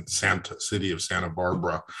least in city of Santa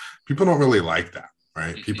Barbara, people don't really like that,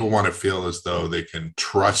 right? Mm-hmm. People want to feel as though they can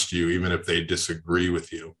trust you, even if they disagree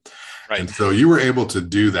with you. Right. And so you were able to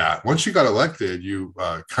do that. Once you got elected, you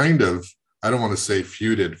kind of, I don't want to say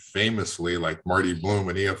feuded famously like Marty Bloom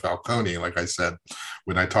and E.F. Falcone, like I said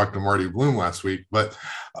when I talked to Marty Bloom last week, but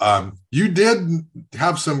you did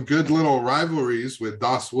have some good little rivalries with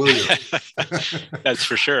Doss Williams. That's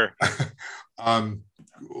for sure.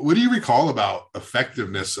 What do you recall about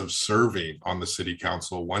effectiveness of serving on the city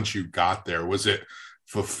council once you got there? Was it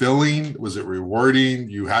fulfilling? Was it rewarding?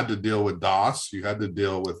 You had to deal with Doss. You had to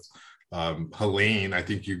deal with Helene. I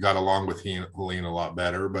think you got along with Helene a lot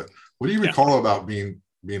better, but what do you recall about being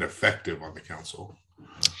effective on the council?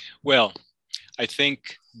 Well, I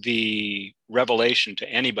think the revelation to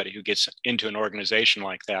anybody who gets into an organization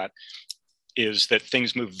like that is that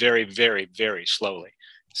things move very, very, very slowly.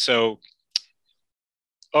 So,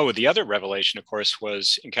 the other revelation, of course,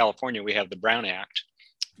 was in California, we have the Brown Act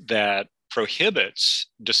that prohibits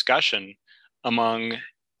discussion among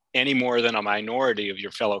any more than a minority of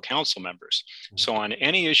your fellow council members. Mm-hmm. So on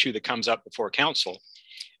any issue that comes up before council,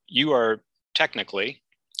 you are technically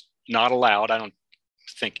not allowed. I don't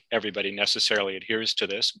think everybody necessarily adheres to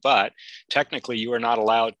this, but technically you are not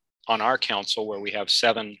allowed on our council where we have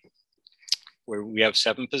seven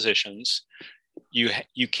positions.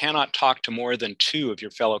 You cannot talk to more than 2 of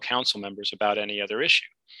your fellow council members about any other issue.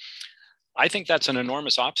 I think that's an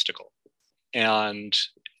enormous obstacle. And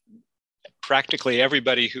practically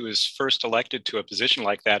everybody who is first elected to a position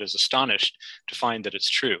like that is astonished to find that it's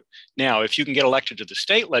true. Now, if you can get elected to the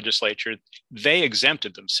state legislature, they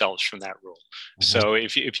exempted themselves from that rule. Mm-hmm. So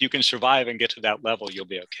if you can survive and get to that level, you'll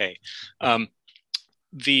be okay. Well,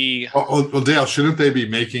 Dale, shouldn't they be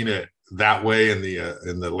making it that way in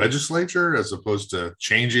the legislature as opposed to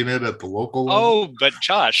changing it at the local level? Oh, but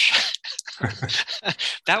Josh,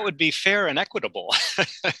 that would be fair and equitable.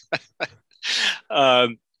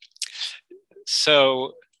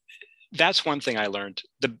 So that's one thing I learned.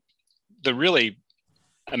 The really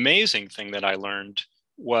amazing thing that I learned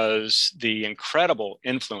was the incredible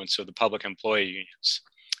influence of the public employee unions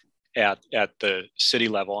at the city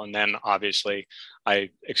level. And then obviously I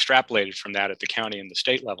extrapolated from that at the county and the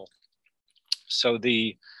state level. So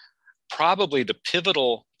probably the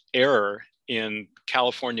pivotal error in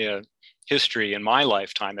California history in my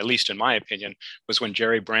lifetime, at least in my opinion, was when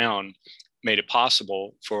Jerry Brown made it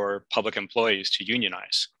possible for public employees to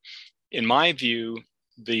unionize. In my view,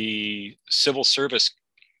 the civil service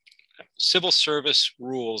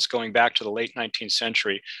rules going back to the late 19th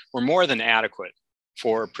century were more than adequate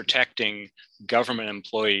for protecting government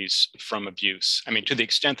employees from abuse. I mean, to the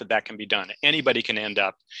extent that that can be done, anybody can end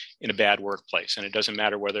up in a bad workplace, and it doesn't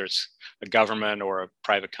matter whether it's a government or a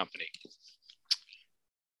private company.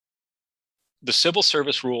 The civil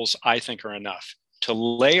service rules, I think, are enough. To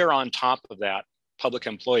layer on top of that, public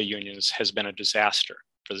employee unions has been a disaster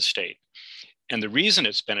for the state. And the reason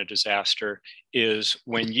it's been a disaster is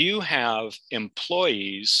when you have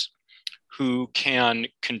employees who can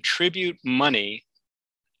contribute money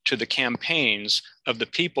to the campaigns of the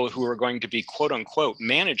people who are going to be, quote unquote,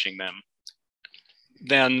 managing them,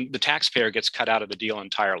 then the taxpayer gets cut out of the deal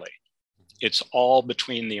entirely. It's all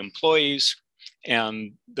between the employees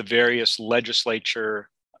and the various legislature,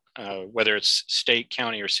 whether it's state,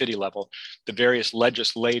 county, or city level, the various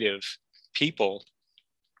legislative people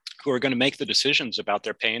who are going to make the decisions about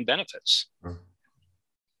their pay and benefits.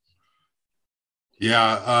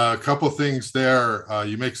 Yeah, a couple of things there.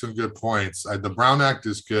 You make some good points. The Brown Act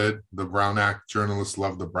is good. The Brown Act, journalists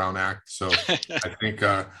love the Brown Act. So I think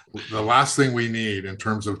the last thing we need in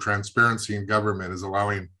terms of transparency in government is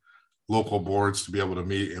allowing local boards to be able to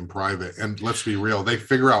meet in private. And let's be real, they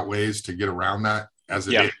figure out ways to get around that as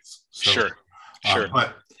it is. So, sure.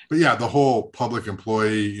 But yeah, the whole public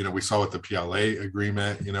employee, we saw with the PLA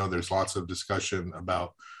agreement, there's lots of discussion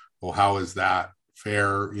about, well, how is that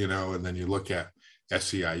fair? And then you look at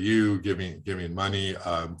SEIU giving money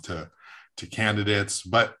to candidates,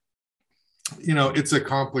 but it's a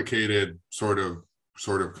complicated sort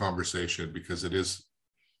of conversation because it is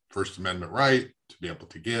First Amendment right to be able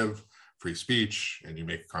to give free speech, and you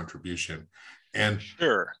make a contribution, and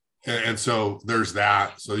sure. And so there's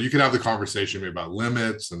that. So you can have the conversation maybe about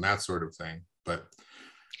limits and that sort of thing. But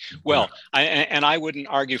I wouldn't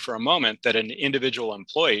argue for a moment that an individual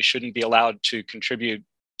employee shouldn't be allowed to contribute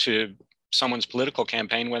to someone's political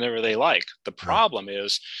campaign whenever they like. The problem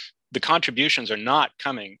is the contributions are not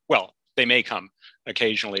coming. Well, they may come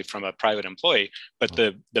occasionally from a private employee, but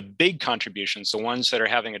the big contributions, the ones that are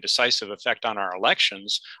having a decisive effect on our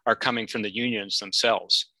elections, are coming from the unions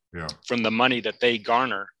themselves, from the money that they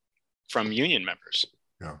garner from union members.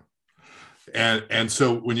 Yeah. And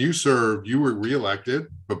so when you served, you were reelected,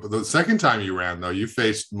 but the second time you ran, though, you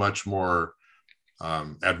faced much more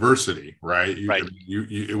adversity, right?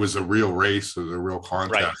 It was a real race, it was a real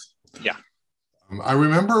contest. Right. Yeah. I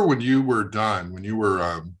remember when you were done, when you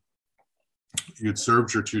were, you'd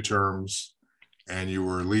served your 2 terms and you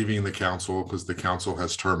were leaving the council because the council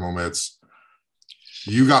has term limits.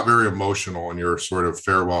 You got very emotional in your sort of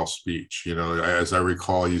farewell speech. As I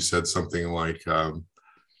recall, you said something like,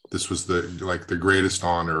 this was the greatest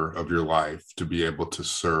honor of your life to be able to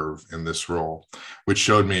serve in this role, which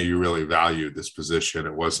showed me you really valued this position.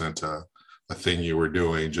 It wasn't a thing you were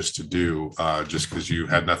doing just to do, just because you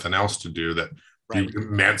had nothing else to do, that it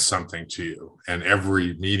meant something to you. And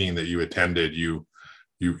every meeting that you attended, you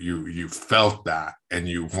felt that, and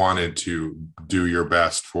you wanted to do your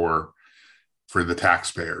best for the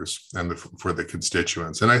taxpayers and for the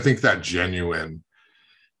constituents. And I think that genuine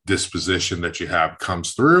disposition that you have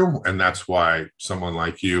comes through, and that's why someone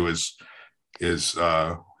like you is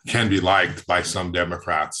can be liked by some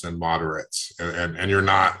Democrats and moderates, and you're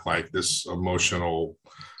not like this emotional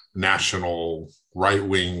national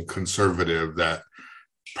right-wing conservative that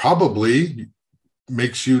probably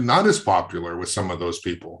makes you not as popular with some of those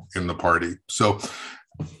people in the party. So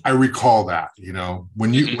I recall that,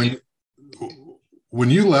 when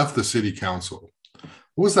you left the city council,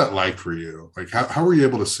 what was that like for you? Like, how were you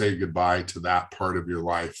able to say goodbye to that part of your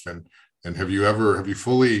life? And do you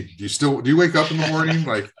wake up in the morning?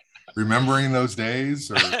 Like, remembering those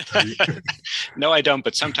days? Or No, I don't.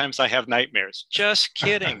 But sometimes I have nightmares. Just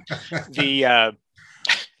kidding. The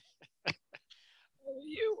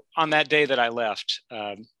on that day that I left,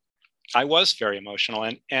 I was very emotional,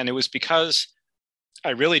 and it was because I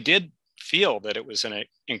really did feel that it was an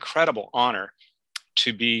incredible honor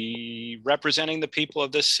to be representing the people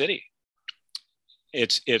of this city.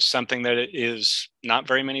 It's something that is not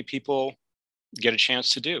very many people get a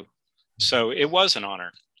chance to do. So it was an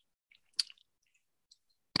honor.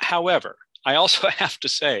 However, I also have to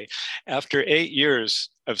say, after 8 years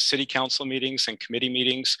of city council meetings and committee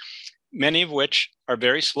meetings, many of which are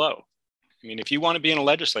very slow. I mean, if you want to be in a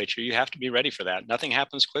legislature, you have to be ready for that. Nothing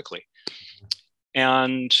happens quickly.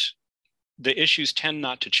 And the issues tend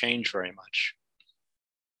not to change very much.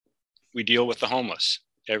 We deal with the homeless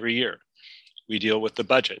every year. We deal with the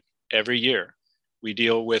budget every year. We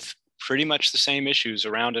deal with pretty much the same issues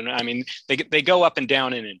around. And I mean, they go up and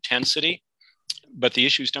down in intensity, but the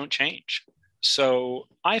issues don't change. So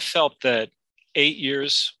I felt that 8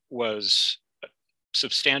 years was a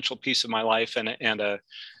substantial piece of my life, and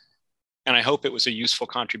I hope it was a useful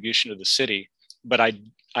contribution to the city. But I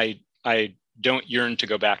don't yearn to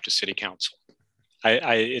go back to city council.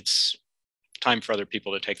 It's time for other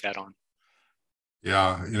people to take that on.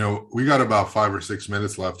 Yeah, we got about 5 or 6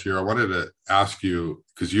 minutes left here. I wanted to ask you,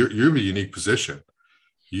 because you're in a unique position.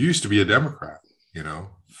 You used to be a Democrat,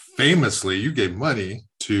 famously, you gave money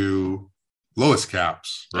to Lois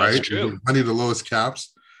Capps, right? That's true. You gave money to Lois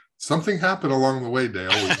Capps. Something happened along the way,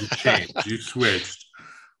 Dale. You changed, you switched.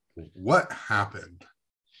 What happened?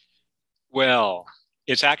 Well,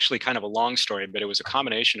 it's actually kind of a long story, but it was a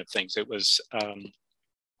combination of things. It was,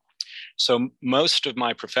 so most of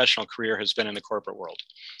my professional career has been in the corporate world.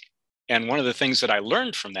 And one of the things that I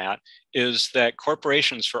learned from that is that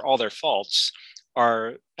corporations, for all their faults,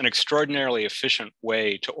 are an extraordinarily efficient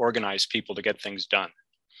way to organize people to get things done.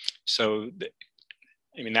 So,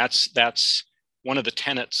 I mean, that's one of the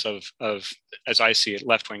tenets of, as I see it,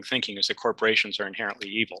 left-wing thinking, is that corporations are inherently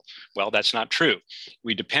evil. Well, that's not true.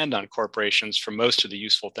 We depend on corporations for most of the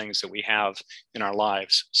useful things that we have in our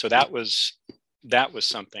lives. So that was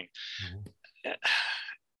something. Mm-hmm.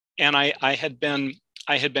 And I had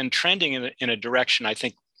been trending in a direction, I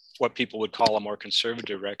think what people would call a more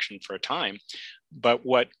conservative direction for a time. But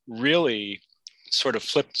what really sort of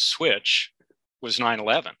flipped the switch was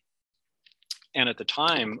 9/11. And at the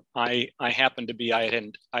time, I happened to be, I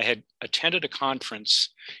had attended a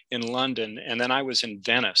conference in London, and then I was in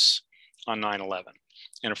Venice on 9/11.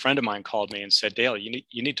 And a friend of mine called me and said, Dale, you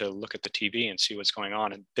need to look at the TV and see what's going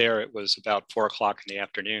on. And there it was about 4 o'clock in the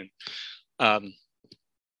afternoon. And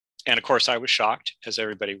of course, I was shocked, as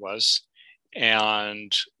everybody was,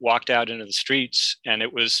 and walked out into the streets, and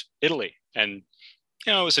it was Italy. And,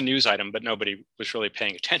 it was a news item, but nobody was really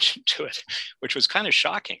paying attention to it, which was kind of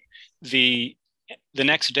shocking. The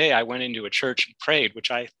next day, I went into a church and prayed, which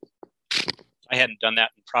I hadn't done that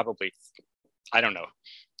in probably,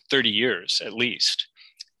 30 years at least.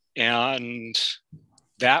 And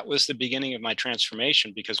that was the beginning of my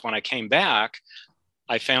transformation, because when I came back,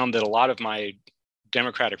 I found that a lot of my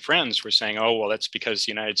Democratic friends were saying, oh, well, that's because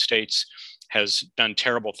the United States has done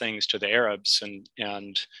terrible things to the Arabs, and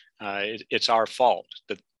it's our fault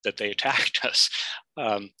that they attacked us.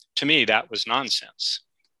 To me, that was nonsense.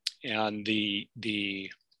 And the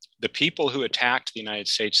people who attacked the United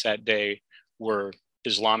States that day were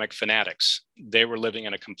Islamic fanatics. They were living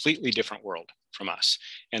in a completely different world from us.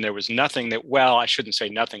 And there was nothing that, well, I shouldn't say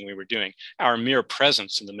nothing we were doing. Our mere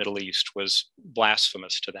presence in the Middle East was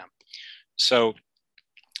blasphemous to them. So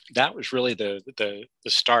that was really the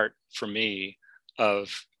start for me of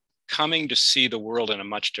coming to see the world in a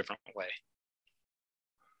much different way.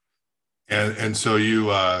 And so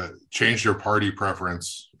you changed your party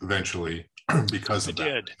preference eventually because of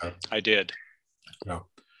that. I did. Yeah.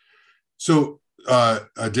 So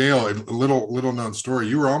Dale, a little known story,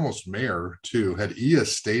 you were almost mayor too. Had Ia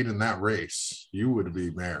stayed in that race, you would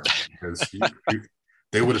be mayor, because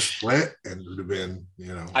they would have split, and it would have been,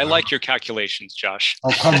 I like your calculations, Josh.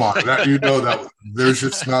 Oh, come on. That there's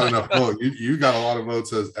just not enough vote. You got a lot of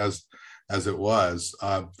votes as it was.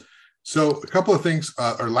 So a couple of things,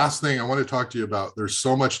 or last thing I want to talk to you about, there's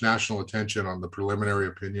so much national attention on the preliminary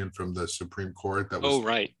opinion from the Supreme Court that was. Oh,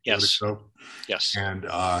 right. Yes. Yes. And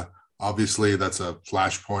obviously that's a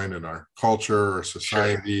flashpoint in our culture or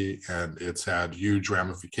society, sure. And it's had huge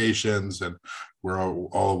ramifications, and we're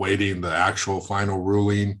all awaiting the actual final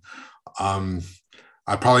ruling. I'm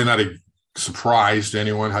probably not surprised to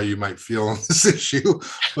anyone how you might feel on this issue,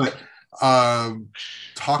 but Um,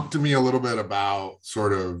 Talk to me a little bit about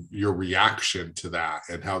sort of your reaction to that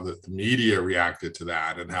and how the media reacted to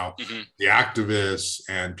that and how Mhm. the activists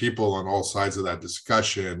and people on all sides of that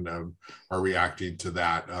discussion are reacting to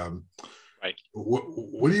that. Right.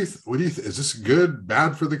 What do you is this good,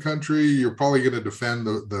 bad for the country? You're probably going to defend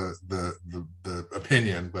the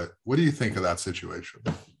opinion, but what do you think of that situation?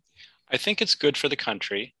 I think it's good for the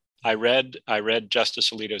country. I read Justice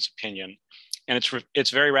Alito's opinion, and it's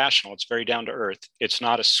very rational. It's very down to earth. It's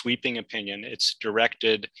not a sweeping opinion. It's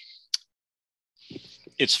directed.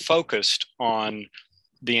 It's focused on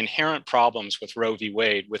the inherent problems with Roe v.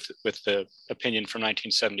 Wade, with the opinion from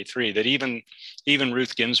 1973 that even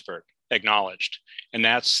Ruth Ginsburg acknowledged, and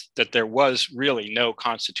that's that there was really no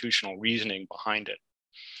constitutional reasoning behind it.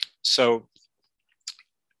 So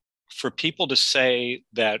for people to say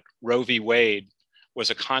that Roe v. Wade was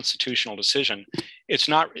a constitutional decision, it's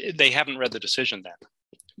not, they haven't read the decision then,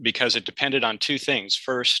 because it depended on two things.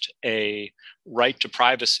 First, a right to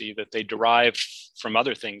privacy that they derived from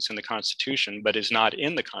other things in the Constitution, but is not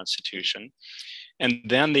in the Constitution. And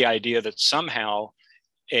then the idea that somehow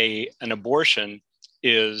an abortion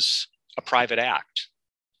is a private act.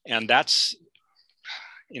 And that's,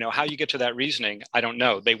 how you get to that reasoning, I don't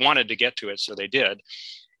know. They wanted to get to it, so they did.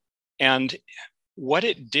 And what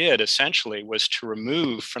it did essentially was to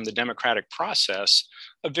remove from the democratic process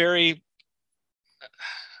a very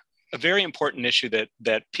important issue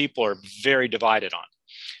that people are very divided on.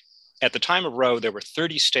 At the time of Roe, there were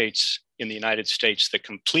 30 states in the United States that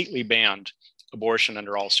completely banned abortion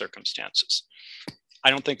under all circumstances. I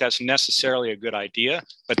don't think that's necessarily a good idea,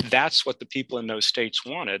 but that's what the people in those states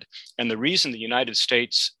wanted. And the reason the United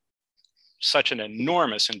States, such an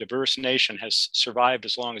enormous and diverse nation, has survived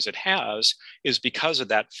as long as it has is because of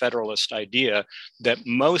that federalist idea that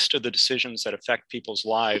most of the decisions that affect people's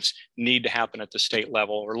lives need to happen at the state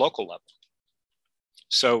level or local level.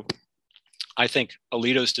 So I think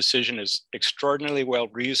Alito's decision is extraordinarily well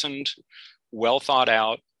reasoned, well thought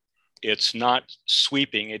out. It's not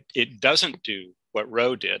sweeping. It doesn't do what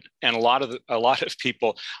Roe did. And a lot of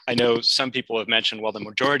people, I know some people have mentioned, well, the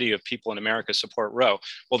majority of people in America support Roe.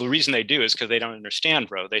 Well, the reason they do is because they don't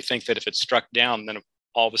understand Roe. They think that if it's struck down, then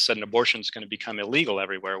all of a sudden abortion is going to become illegal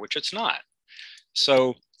everywhere, which it's not.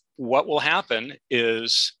 So what will happen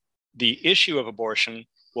is the issue of abortion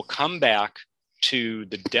will come back to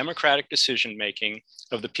the democratic decision making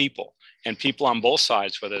of the people, and people on both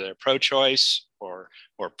sides, whether they're pro-choice or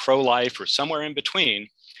pro-life or somewhere in between,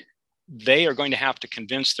 they are going to have to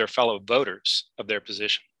convince their fellow voters of their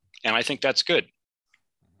position. And I think that's good.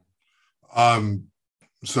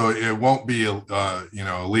 So it won't be,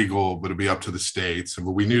 illegal, but it'll be up to the states.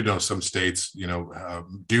 But we do know some states,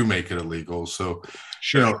 do make it illegal. So,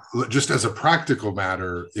 Sure. Just as a practical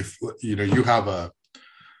matter, if, you have a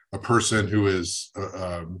person who is,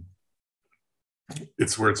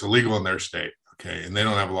 it's where it's illegal in their state. Okay. And they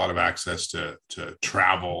don't have a lot of access to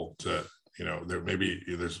travel to,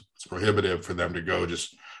 it's prohibitive for them to go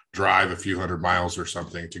just drive a few hundred miles or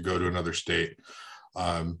something to go to another state.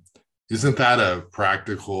 Isn't that a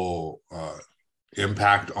practical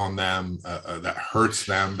impact on them that hurts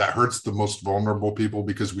them, that hurts the most vulnerable people?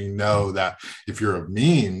 Because we know that if you're of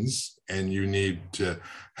means and you need to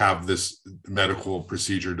have this medical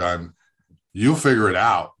procedure done, you'll figure it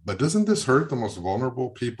out. But doesn't this hurt the most vulnerable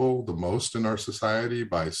people the most in our society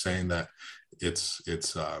by saying that it's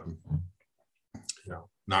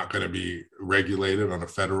not going to be regulated on a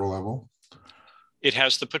federal level? It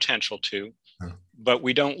has the potential to, but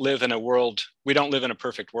we don't live in a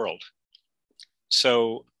perfect world.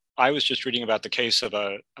 So I was just reading about the case of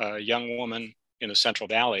a young woman in the Central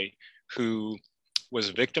Valley who was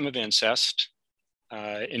a victim of incest,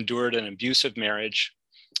 endured an abusive marriage,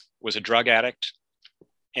 was a drug addict,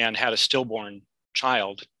 and had a stillborn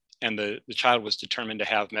child. And the child was determined to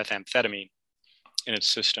have methamphetamine in its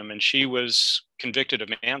system. And she was convicted of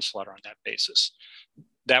manslaughter on that basis.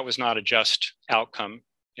 That was not a just outcome,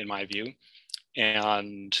 in my view.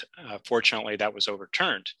 And fortunately, that was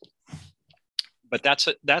overturned. But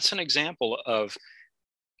that's an example of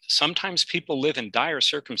sometimes people live in dire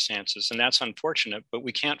circumstances, and that's unfortunate, but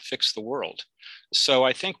we can't fix the world. So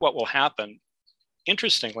I think what will happen,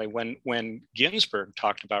 interestingly, when Ginsburg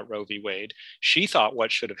talked about Roe v. Wade, she thought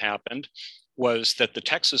what should have happened was that the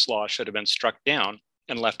Texas law should have been struck down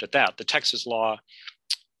and left at that. The Texas law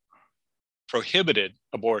prohibited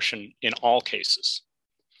abortion in all cases.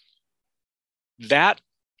 That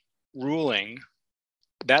ruling,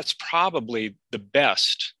 that's probably the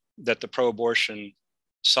best that the pro-abortion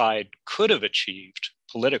side could have achieved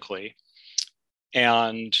politically.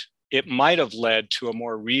 And it might have led to a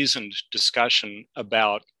more reasoned discussion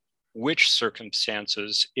about which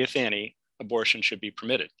circumstances, if any, abortion should be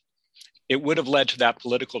permitted. It would have led to that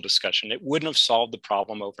political discussion. It wouldn't have solved the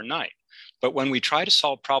problem overnight. But when we try to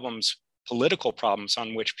solve problems, political problems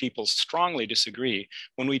on which people strongly disagree,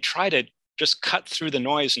 when we try to just cut through the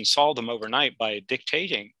noise and solve them overnight by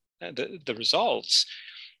dictating the results,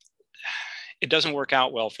 it doesn't work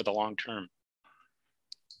out well for the long term.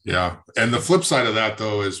 Yeah. And the flip side of that,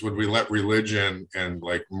 though, is when we let religion and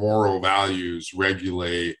like moral values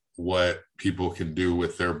regulate what people can do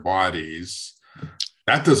with their bodies,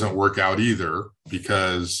 that doesn't work out either,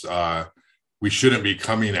 because we shouldn't be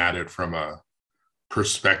coming at it from a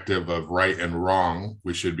perspective of right and wrong.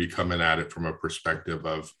 We should be coming at it from a perspective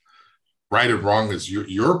of right and wrong is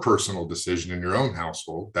your personal decision in your own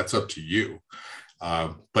household. That's up to you.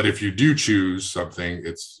 But if you do choose something,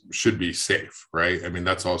 it should be safe, right? I mean,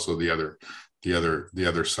 that's also the other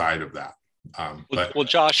side of that. Well,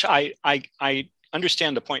 Josh, I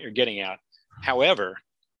understand the point you're getting at. However,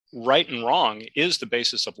 right and wrong is the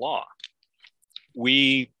basis of law.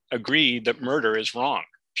 We agree that murder is wrong,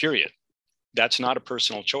 period. That's not a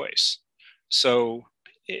personal choice. So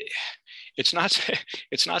it's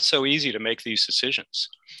not so easy to make these decisions.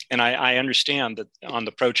 And I understand that on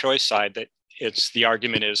the pro-choice side that the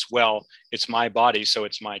argument is, well, it's my body, so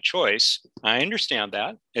it's my choice. I understand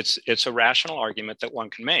that. It's a rational argument that one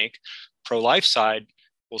can make. Pro-life side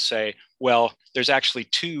will say, well, there's actually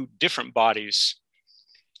two different bodies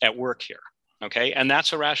at work here, okay? And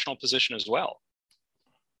that's a rational position as well.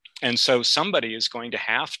 And so somebody is going to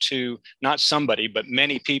have to, not somebody, but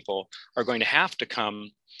many people are going to have to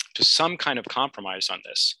come to some kind of compromise on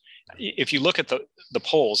this. If you look at the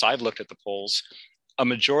polls, I've looked at the polls, a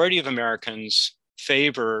majority of Americans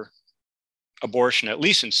favor abortion, at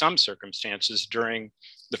least in some circumstances, during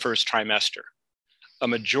the first trimester. A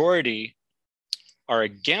majority are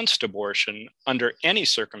against abortion under any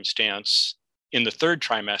circumstance in the third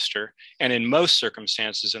trimester, and in most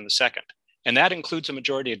circumstances in the second. And that includes a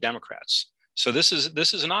majority of Democrats. So this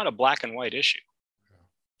is not a black and white issue.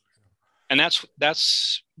 And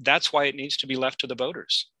that's why it needs to be left to the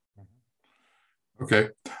voters. Okay.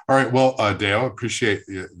 All right. Well, Dale, appreciate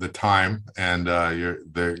the time and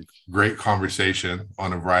the great conversation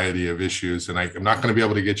on a variety of issues. And I'm not going to be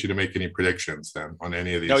able to get you to make any predictions then on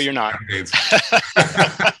any of these. No, you're not.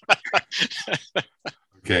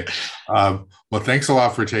 Okay. Well, thanks a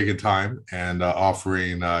lot for taking time and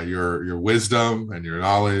offering your wisdom and your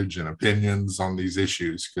knowledge and opinions on these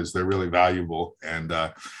issues, because they're really valuable. And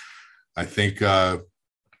I think,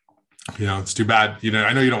 it's too bad,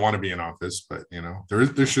 I know you don't want to be in office, but,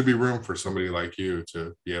 there should be room for somebody like you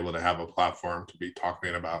to be able to have a platform to be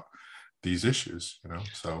talking about these issues,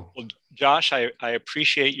 so. Well, Josh, I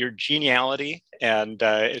appreciate your geniality, and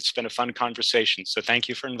it's been a fun conversation. So thank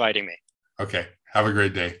you for inviting me. Okay. Have a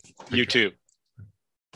great day. You too.